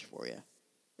Lesnar match for you.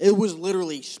 It was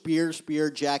literally spear,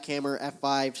 jackhammer,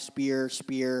 F5,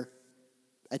 spear,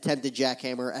 attempted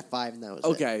jackhammer, F5, and that was it.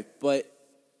 Okay, but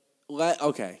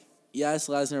yes,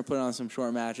 Lesnar put on some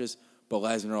short matches, but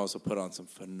Lesnar also put on some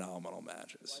phenomenal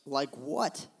matches. Like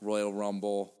what? Royal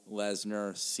Rumble,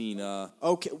 Lesnar, Cena.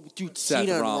 Okay, dude, Seth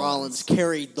Cena and Rollins. Rollins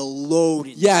carried the load.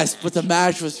 Yes, but the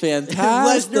match was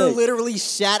fantastic. Lesnar literally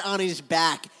sat on his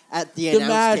back at the The announce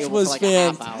match table was for like a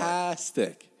half hour.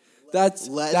 fantastic. That's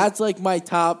like my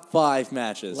top 5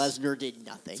 matches. Lesnar did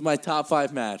nothing. It's my top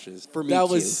 5 matches. For me, that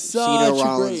too. was such Cena, a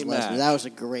Rollins, great Lesnar. match. That was a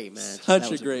great match. Such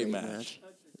That was a great match.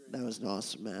 That was an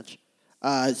awesome match.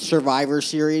 Survivor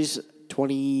Series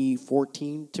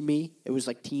 2014 to me. It was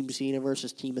like Team Cena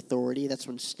versus Team Authority. That's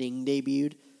when Sting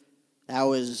debuted. That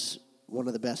was one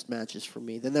of the best matches for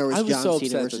me. Then there was I was John so Cena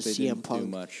upset that versus they CM didn't do Punk.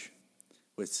 much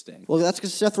with Sting. Well, that's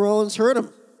because Seth Rollins hurt him.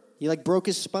 He broke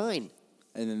his spine.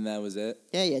 And then that was it.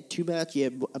 Yeah, he had 2 matches. He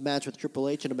had a match with Triple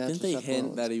H and a match Didn't with they Seth hint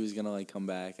Rollins. that he was gonna come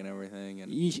back and everything?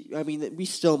 And I mean, we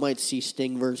still might see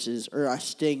Sting versus or a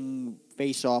Sting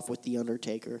face off with the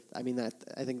Undertaker. I mean,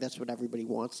 I think that's what everybody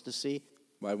wants to see.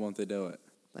 why won't they do it?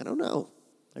 I don't know.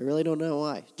 I really don't know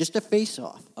why. Just a face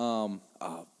off.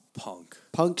 Punk.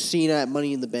 Punk Cena at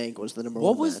Money in the Bank was the number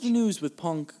What one was match. the news with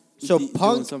Punk? So doing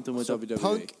Punk something with WWE.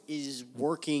 Punk is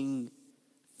working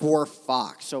for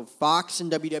Fox. So Fox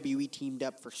and WWE teamed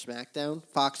up for SmackDown.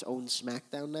 Fox owns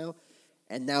SmackDown now,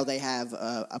 and now they have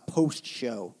a post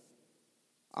show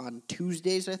on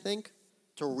Tuesdays, I think,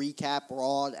 to recap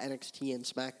Raw, NXT, and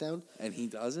SmackDown. And he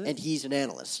does it. And he's an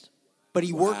analyst, but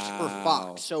he works for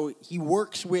Fox. So he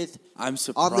works with. I'm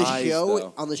surprised.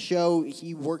 On the show,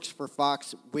 he works for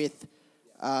Fox with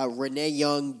Renee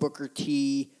Young, Booker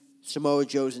T, Samoa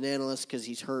Joe's an analyst because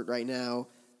he's hurt right now.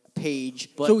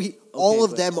 Paige. But- So all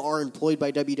of but- them are employed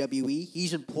by WWE.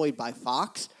 He's employed by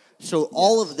Fox. So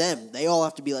all of them, they all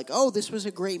have to be like, oh, this was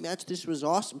a great match. This was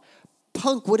awesome.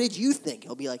 Punk, what did you think?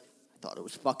 He'll be like, I thought it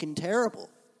was fucking terrible.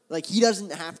 Like, he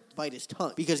doesn't have to bite his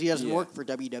tongue because he doesn't work for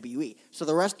WWE. So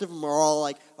the rest of them are all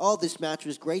like, oh, this match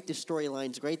was great. This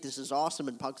storyline's great. This is awesome.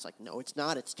 And Punk's like, no, it's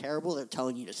not. It's terrible. They're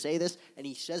telling you to say this. And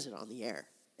he says it on the air.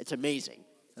 It's amazing.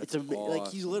 That's like,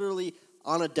 he's literally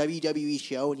on a WWE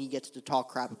show, and he gets to talk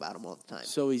crap about him all the time.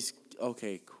 So he's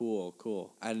okay.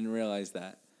 Cool. I didn't realize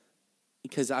that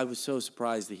because I was so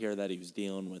surprised to hear that he was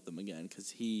dealing with them again because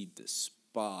he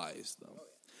despised them.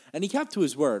 And he kept to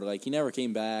his word. Like, he never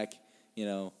came back,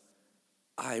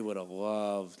 I would have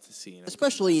loved to see him.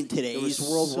 Especially in today's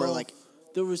world where, like...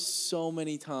 There was so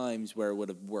many times where it would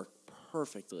have worked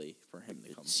perfectly for him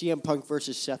to come. CM Punk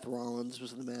versus Seth Rollins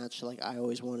was the match like I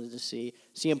always wanted to see.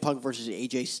 CM Punk versus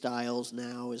AJ Styles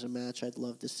now is a match I'd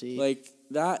love to see. Like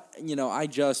that, I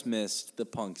just missed the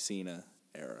Punk Cena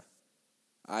era.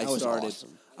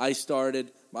 Awesome. I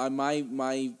started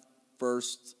my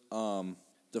first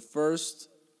the first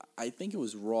I think it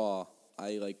was Raw.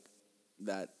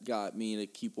 That got me to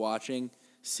keep watching.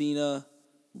 Cena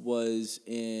was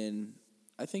in,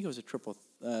 I think it was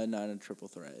not a triple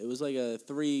threat. It was like a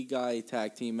 3-guy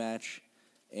tag team match,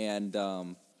 and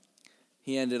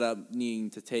he ended up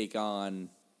needing to take on,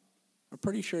 I'm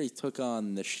pretty sure he took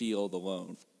on the Shield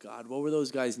alone. God, what were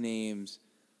those guys' names?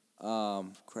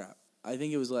 Crap. I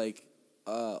think it was like,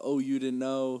 you didn't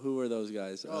know? Who were those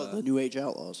guys? The New Age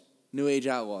Outlaws. New Age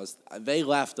Outlaws. They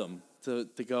left him to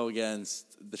go against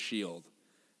the Shield.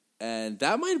 And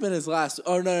that might have been his last.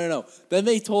 Oh, no. Then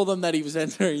they told him that he was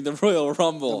entering the Royal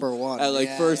Rumble. Number 1.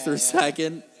 At first or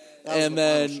second. And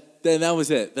then that was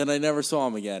it. Then I never saw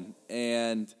him again.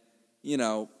 And,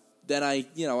 then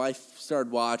I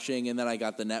started watching, and then I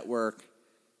got the network,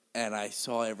 and I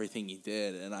saw everything he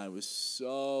did. And I was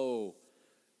so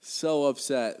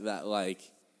upset that,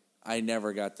 I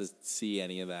never got to see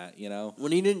any of that,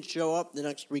 When he didn't show up the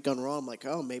next week on Raw, I'm like,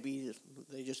 oh, maybe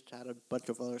they just had a bunch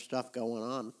of other stuff going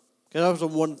on. Because that was the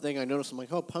one thing I noticed. I'm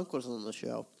like, oh, Punk was on the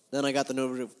show. Then I got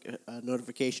the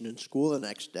notification in school the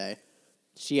next day.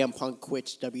 CM Punk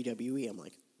quits WWE. I'm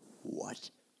like, what?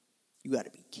 You got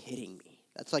to be kidding me.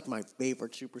 That's like my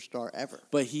favorite superstar ever.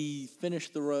 But he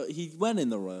finished he went in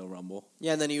the Royal Rumble.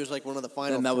 Yeah, and then he was like one of the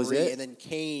final and that 3. Was it? And then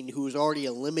Kane, who was already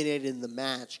eliminated in the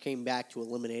match, came back to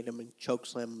eliminate him and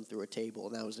chokeslam him through a table,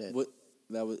 and that was it.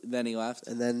 Then he left?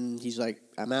 And then he's like,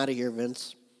 I'm out of here,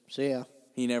 Vince. See ya.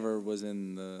 He never was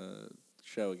in the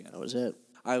show again. That was it.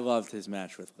 I loved his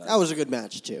match with Lesnar. That was a good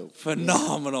match, too.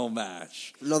 Phenomenal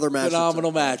match. Another match.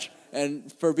 Phenomenal match. And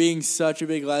for being such a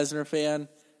big Lesnar fan,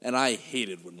 and I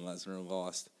hated when Lesnar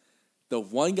lost, the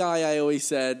one guy I always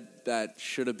said that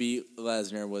should have beat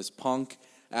Lesnar was Punk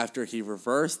after he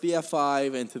reversed the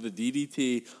F5 into the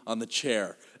DDT on the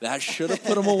chair. That should have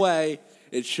put him away.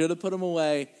 It should have put him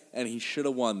away, and he should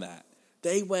have won that.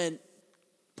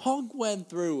 Punk went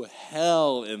through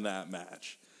hell in that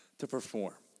match to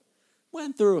perform.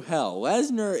 Went through hell.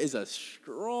 Lesnar is a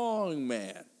strong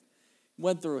man.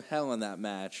 Went through hell in that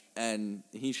match, and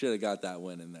he should have got that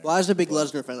win in there. Well, as a big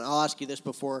Lesnar fan, I'll ask you this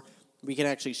before we can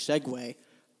actually segue.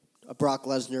 A Brock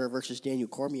Lesnar versus Daniel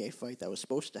Cormier fight that was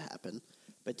supposed to happen,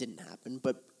 but didn't happen.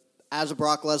 But as a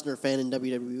Brock Lesnar fan in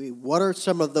WWE, what are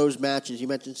some of those matches? You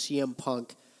mentioned CM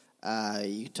Punk.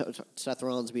 Seth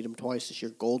Rollins beat him twice this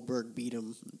year. Goldberg beat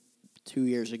him 2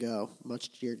 years ago,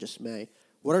 much to your dismay.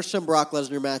 What are some Brock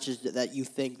Lesnar matches that you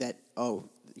think that,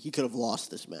 he could have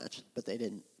lost this match, but they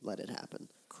didn't let it happen?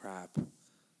 Crap.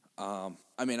 I've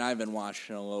been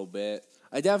watching a little bit.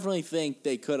 I definitely think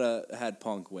they could have had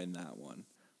Punk win that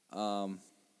one.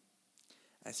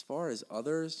 As far as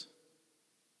others,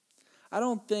 I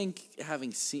don't think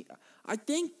here's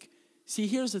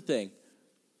the thing.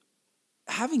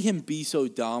 Having him be so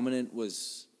dominant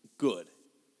was good.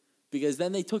 Because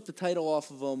then they took the title off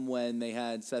of him when they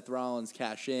had Seth Rollins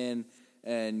cash in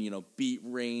and, beat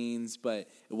Reigns. But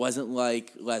it wasn't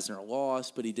like Lesnar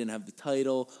lost, but he didn't have the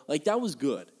title. That was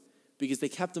good. Because they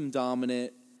kept him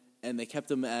dominant and they kept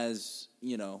him as,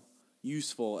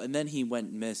 useful. And then he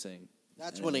went missing.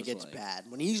 That's when it gets bad.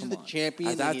 When he's the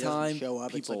champion and he doesn't show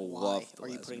up, it's like, why are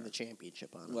you putting the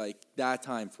championship on him? That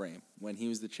time frame, when he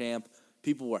was the champ,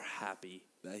 people were happy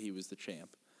that he was the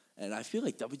champ. And I feel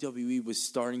like WWE was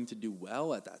starting to do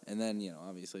well at that. And then,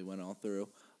 obviously went all through.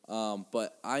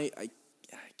 But I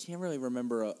can't really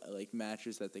remember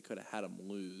matches that they could have had him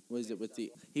lose. Was it with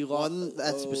the... One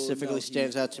that specifically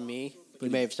stands out to me, you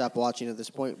may have stopped watching at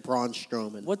this point, Braun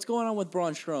Strowman. What's going on with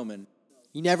Braun Strowman?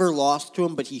 He never lost to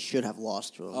him, but he should have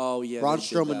lost to him. Oh, yeah. Braun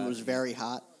Strowman was very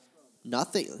hot.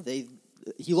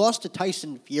 He lost to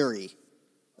Tyson Fury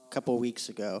a couple of weeks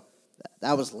ago.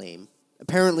 That was lame.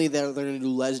 Apparently, they're going to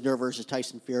do Lesnar versus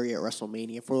Tyson Fury at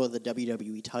WrestleMania for the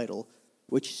WWE title,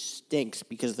 which stinks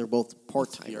because they're both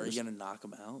part-timers. Fury going to knock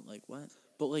him out? What?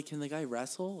 But, can the guy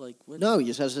wrestle? What? No, he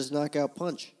just has his knockout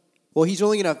punch. Well, he's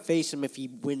only going to face him if he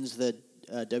wins the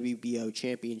WBO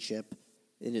championship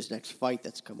in his next fight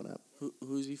that's coming up.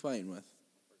 Who's he fighting with?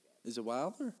 Is it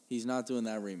Wilder? He's not doing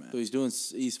that rematch. So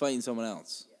he's fighting someone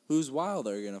else. Who's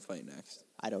Wilder going to fight next?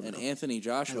 I don't know. And Anthony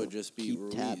Joshua just beat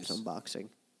Ruiz. Tabs on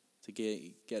boxing. To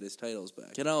get his titles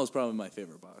back. Canelo's probably my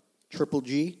favorite boxer. Triple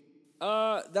G?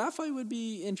 That fight would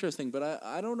be interesting, but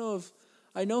I don't know if...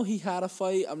 I know he had a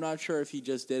fight. I'm not sure if he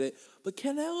just did it. But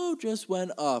Canelo just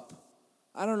went up,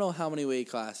 I don't know how many weight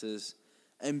classes,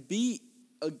 and beat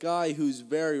a guy who's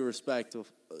very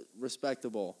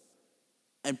respectable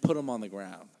and put him on the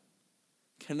ground.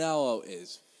 Canelo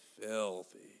is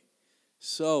filthy.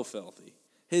 So filthy.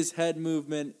 His head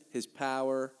movement, his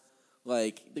power,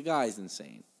 like, the guy's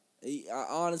insane.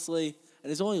 Honestly, and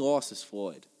his only loss is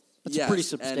Floyd. That's a pretty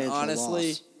substantial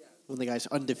loss when the guy's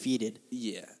undefeated.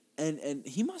 Yeah. And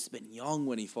he must have been young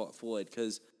when he fought Floyd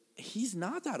because he's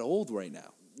not that old right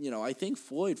now. You know, I think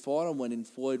Floyd fought him when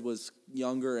Floyd was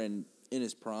younger and in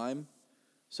his prime.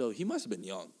 So he must have been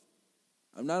young.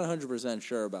 I'm not 100%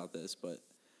 sure about this, but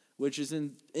which is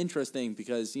interesting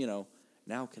because, you know,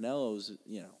 now Canelo's,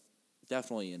 you know,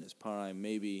 definitely in his prime,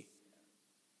 maybe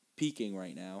peaking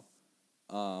right now.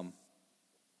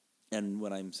 And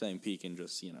when I'm saying peaking,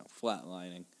 just, you know,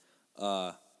 flatlining.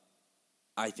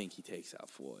 I think he takes out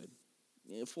Floyd.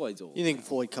 Yeah, Floyd's old. You think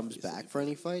Floyd comes back for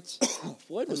any fights?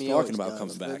 Floyd was talking about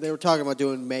coming back. They were talking about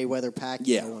doing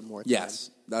Mayweather-Pacquiao one more time. Yes,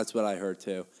 that's what I heard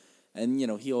too. And, you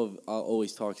know, he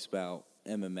always talks about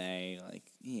MMA. Like,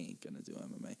 he ain't going to do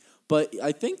MMA. But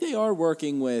I think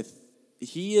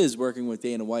he is working with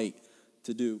Dana White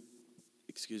to do,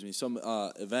 some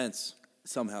events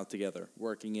somehow together.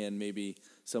 Working in maybe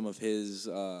some of his...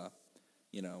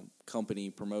 company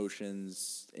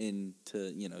promotions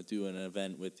into, do an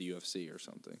event with the UFC or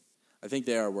something. I think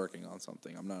they are working on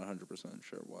something. I'm not 100%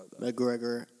 sure what.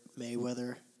 McGregor,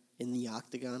 Mayweather in the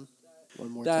octagon one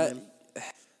more time.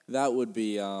 That would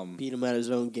be... beat him at his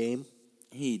own game.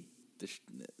 It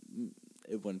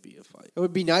wouldn't be a fight. It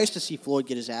would be nice to see Floyd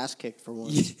get his ass kicked for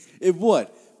once. It would.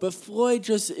 But Floyd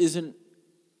just isn't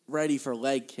ready for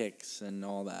leg kicks and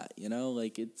all that,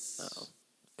 Like, it's... Oh.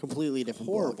 Completely different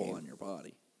horrible on your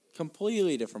body.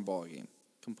 Completely different ballgame.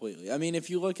 Completely. I mean,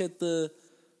 if you look at the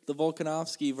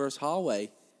Volkanovski versus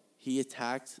Holloway, he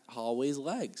attacked Holloway's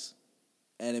legs.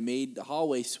 And it made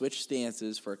Holloway switch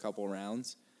stances for a couple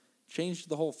rounds. Changed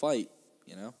the whole fight,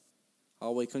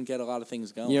 Holloway couldn't get a lot of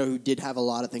things going. You know who did have a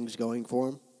lot of things going for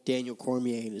him? Daniel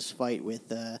Cormier in his fight with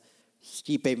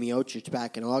Stipe Miocic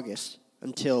back in August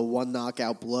until one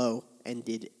knockout blow and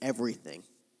did everything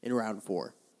in round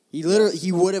 4.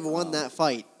 He would have won that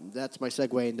fight. That's my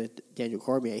segue into Daniel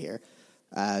Cormier here.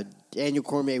 Daniel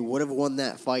Cormier would have won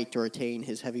that fight to retain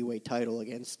his heavyweight title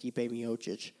against Stipe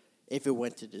Miocic if it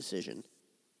went to decision.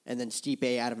 And then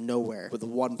Stipe out of nowhere with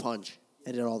one punch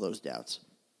ended all those doubts.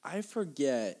 I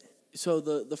forget. So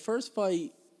the first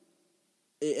fight,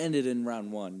 it ended in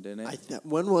round 1, didn't it?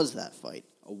 When was that fight?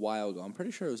 A while ago. I'm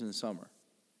pretty sure it was in the summer.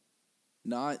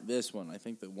 Not this one. I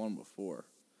think the one before.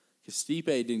 Because Stipe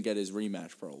didn't get his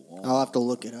rematch for a long time. I'll have to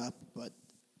look it up. But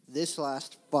this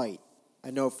last fight,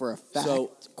 I know for a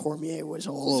fact Cormier was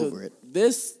all over it.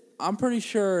 I'm pretty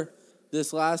sure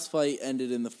this last fight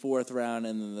ended in the 4th round,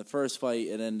 and then the first fight,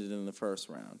 it ended in the 1st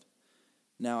round.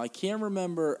 Now, I can't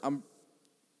remember.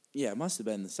 It must have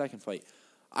been the second fight.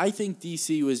 I think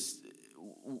DC was...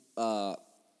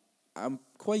 I'm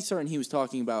quite certain he was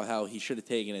talking about how he should have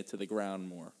taken it to the ground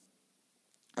more.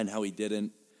 And how he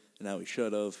didn't, and how he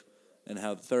should have. And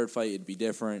how the third fight would be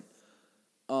different.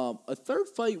 A third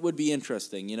fight would be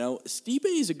interesting, Stipe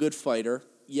is a good fighter.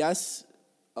 Yes,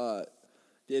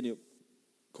 Daniel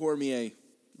Cormier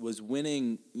was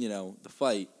winning, the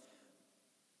fight.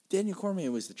 Daniel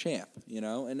Cormier was the champ,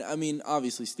 And, I mean,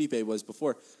 obviously Stipe was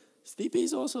before. Stipe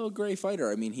is also a great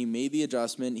fighter. I mean, he made the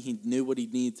adjustment. He knew what he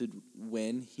needed to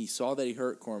win. He saw that he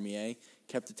hurt Cormier,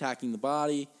 kept attacking the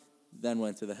body, then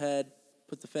went to the head,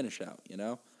 put the finish out,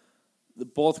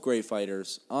 Both great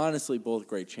fighters. Honestly, both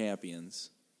great champions.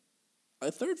 A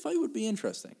third fight would be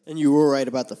interesting. And you were right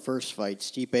about the first fight.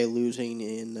 Stipe losing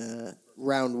in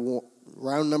round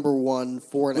number 1,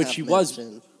 4.5 minutes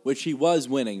in. Which he was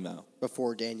winning, though.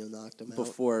 Before Daniel knocked him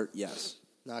out. Yes.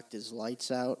 Knocked his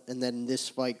lights out. And then this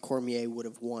fight, Cormier would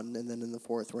have won. And then in the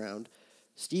 4th round,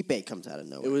 Stipe comes out of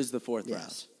nowhere. It was the 4th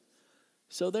round.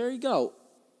 So there you go.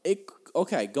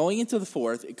 Going into the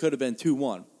 4th, it could have been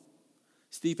 2-1.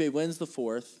 Stipe wins the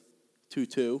 4th,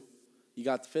 2-2. You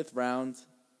got the 5th round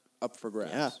up for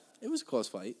grabs. Yeah. It was a close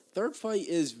fight. Third fight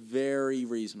is very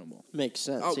reasonable. Makes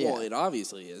sense, Well, it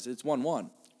obviously is. It's 1-1.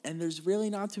 And there's really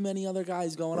not too many other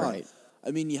guys going on.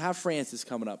 I mean, you have Francis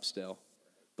coming up still.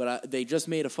 But they just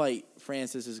made a fight.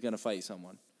 Francis is going to fight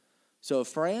someone. So if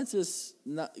Francis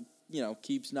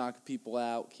keeps knocking people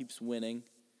out, keeps winning,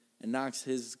 and knocks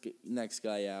his next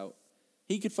guy out,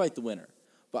 he could fight the winner.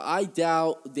 But I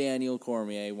doubt Daniel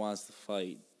Cormier wants to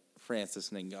fight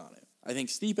Francis Ngannou. I think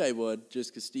Stipe would,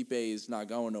 just because Stipe is not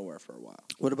going nowhere for a while.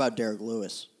 What about Derek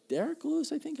Lewis? Derek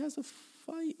Lewis, I think, has a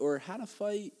fight or had a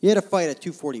fight. He had a fight at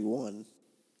 241.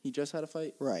 He just had a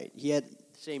fight? Right. He had the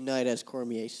same night as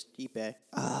Cormier Stipe.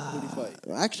 Who did he fight?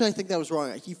 Actually, I think that was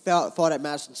wrong. He fought at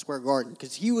Madison Square Garden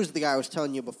because he was the guy I was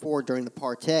telling you before during the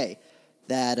partay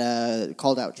that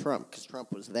called out Trump because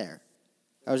Trump was there.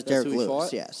 That was That's Derek who he Lewis,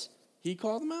 fought? yes. He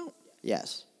called him out?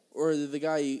 Yes. Or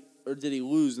did he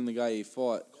lose and the guy he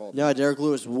fought called him No, out? Derek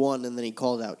Lewis won and then he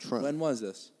called out Trump. When was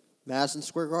this? Madison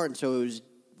Square Garden. So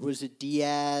was it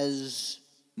Diaz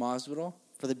Masvidal?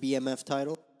 for the BMF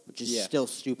title? Which is still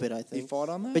stupid, I think. He fought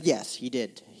on that? But yes, he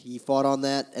did. He fought on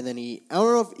that, and then I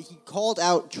don't know if he called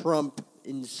out Trump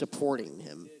in supporting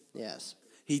him. Yes.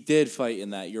 He did fight in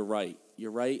that. You're right.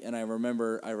 You're right, and I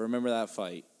remember that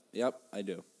fight. Yep, I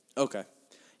do. Okay.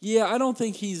 Yeah, I don't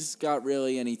think he's got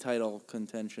really any title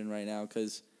contention right now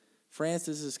because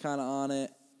Francis is kind of on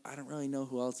it. I don't really know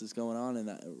who else is going on in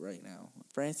that right now.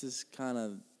 Francis is kind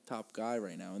of top guy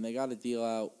right now, and they got to deal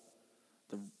out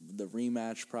the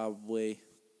rematch probably.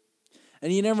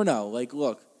 And you never know. Like,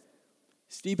 look,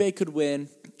 Stipe could win.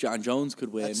 John Jones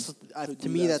could win. To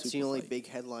me, that's the only big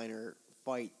headliner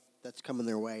fight that's coming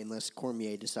their way unless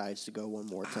Cormier decides to go one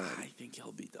more time. I think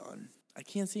he'll be done. I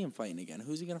can't see him fighting again.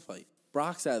 Who's he going to fight?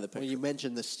 Brock's out of the picture. Well, you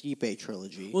mentioned the Stipe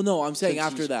trilogy. Well, no, I'm saying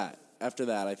Since after that. After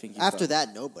that, I think he's After done.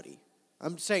 that, nobody.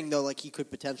 I'm saying, though, like he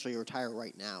could potentially retire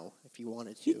right now if he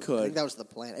wanted to. He could. I think that was the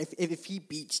plan. If he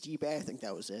beat Stipe, I think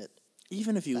that was it.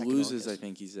 Even if he Back in loses, August. I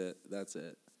think he's it. That's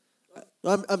it.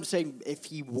 I'm saying if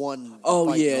he won. Oh,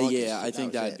 the fight in yeah, August, yeah. I that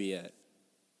think was that'd be it.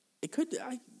 It could.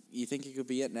 You think it could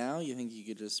be it now? You think he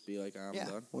could just be like, I'm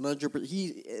done? 100%.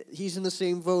 He's in the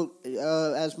same vote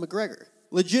as McGregor,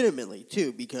 legitimately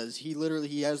too, because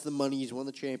he has the money. He's won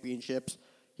the championships.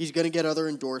 He's going to get other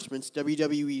endorsements.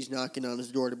 WWE's knocking on his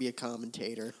door to be a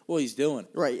commentator. Well, he's doing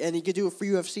it. Right, and he could do it for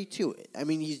UFC too. I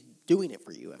mean, he's doing it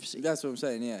for UFC. That's what I'm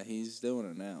saying. Yeah, he's doing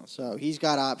it now. So he's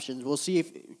got options. We'll see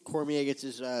if Cormier gets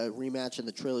his rematch in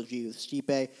the trilogy with Stipe.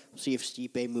 We'll see if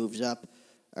Stipe moves up,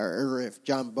 or if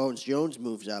John Bones Jones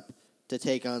moves up to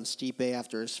take on Stipe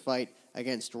after his fight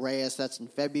against Reyes. That's in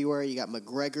February. You got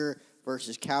McGregor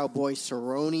versus Cowboy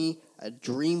Cerrone, a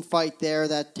dream fight there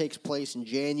that takes place in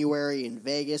January in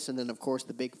Vegas. And then, of course,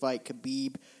 the big fight,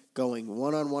 Khabib going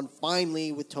one-on-one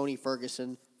finally with Tony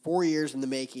Ferguson. 4 years in the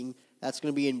making. That's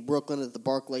going to be in Brooklyn at the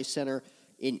Barclays Center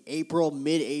in April,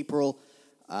 mid-April.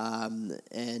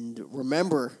 And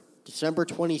remember, December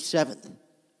 27th,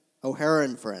 O'Hara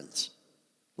and Friends,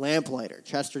 Lamplighter,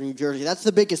 Chester, New Jersey. That's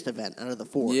the biggest event out of the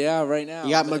four. Yeah, right now. You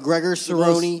got McGregor,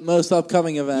 Cerrone. Most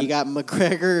upcoming event. You got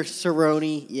McGregor,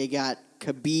 Cerrone. You got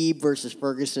Khabib versus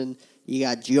Ferguson. You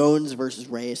got Jones versus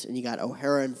Reyes. And you got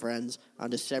O'Hara and Friends on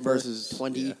December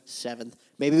 27th.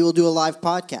 Maybe we'll do a live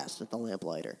podcast at the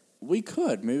Lamplighter. We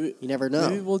could. Maybe. You never know.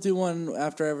 Maybe we'll do one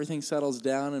after everything settles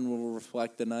down and we'll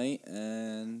reflect the night.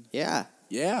 And Yeah.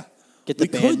 yeah. Get the We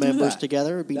could band do members that.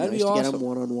 together. It'd be That'd nice be to get awesome. them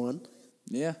one-on-one.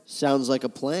 Yeah. Sounds like a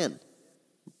plan.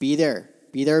 Be there.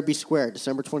 Be there, be square.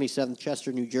 December 27th,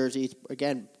 Chester, New Jersey. It's,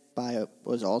 again, by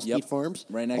Allspeed Farms?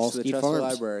 Right next to the Allspeed Chester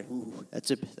Library. Ooh,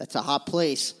 that's a hot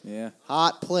place. Yeah.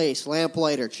 Hot place.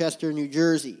 Lamplighter, Chester, New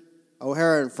Jersey.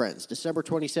 O'Hara and Friends, December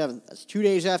 27th. That's 2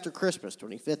 days after Christmas,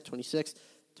 25th, 26th,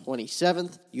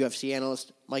 27th. UFC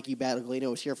analyst Mikey Battaglino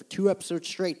was here for 2 episodes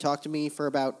straight. Talked to me for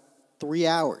about 3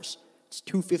 hours. It's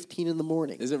 2:15 in the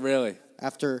morning. Is it really?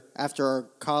 After our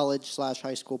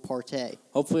college/high school partay.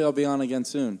 Hopefully I'll be on again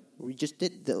soon. We just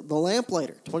did the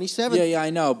Lamplighter, 27th. Yeah,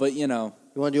 I know, but you know.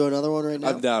 You want to do another one right now?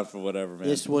 I'm down for whatever, man.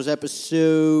 This was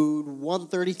episode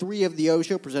 133 of the O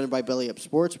Show, presented by Belly Up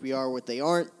Sports. We are what they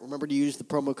aren't. Remember to use the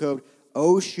promo code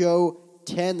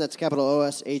OSHOW10, that's capital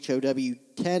OSHOW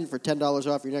 10 for $10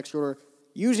 off your next order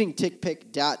using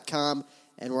tickpick.com.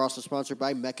 And we're also sponsored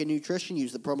by Mecca Nutrition.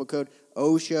 Use the promo code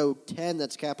OSHOW10,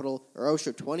 that's capital, or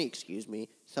OSHOW20, excuse me.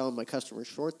 Selling my customers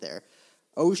short there.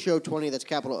 OSHOW20, that's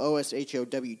capital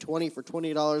OSHOW20 for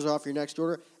 $20 off your next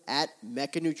order at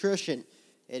Mecca Nutrition.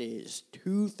 It is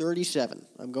 2:37.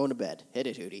 I'm going to bed. Hit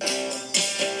it, Hootie.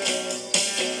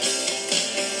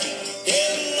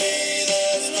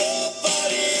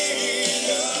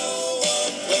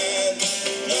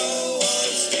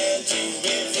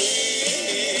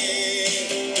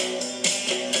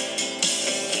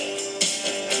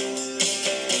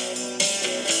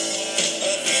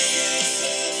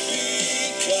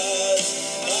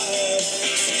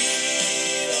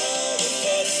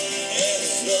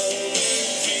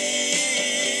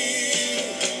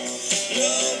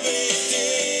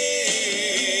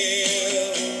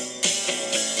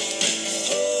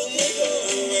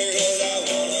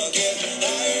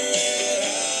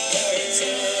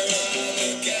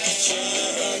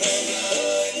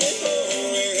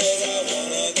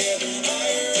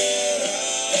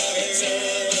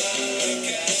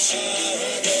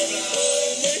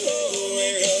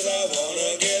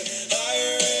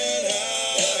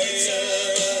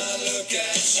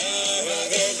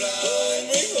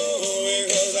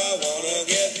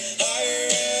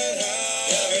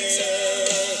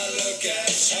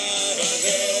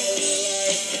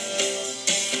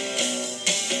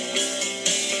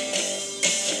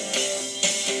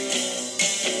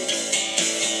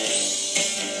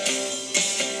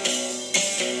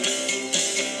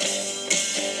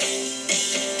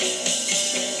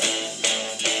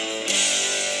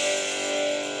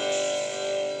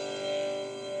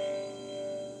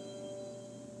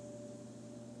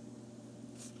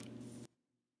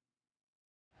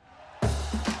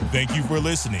 Thank you for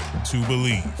listening to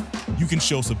Believe. You can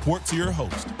show support to your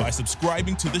host by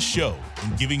subscribing to the show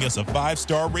and giving us a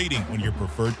 5-star rating on your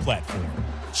preferred platform.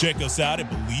 Check us out at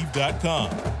Believe.com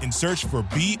and search for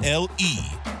BLEAV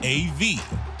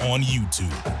on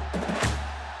YouTube.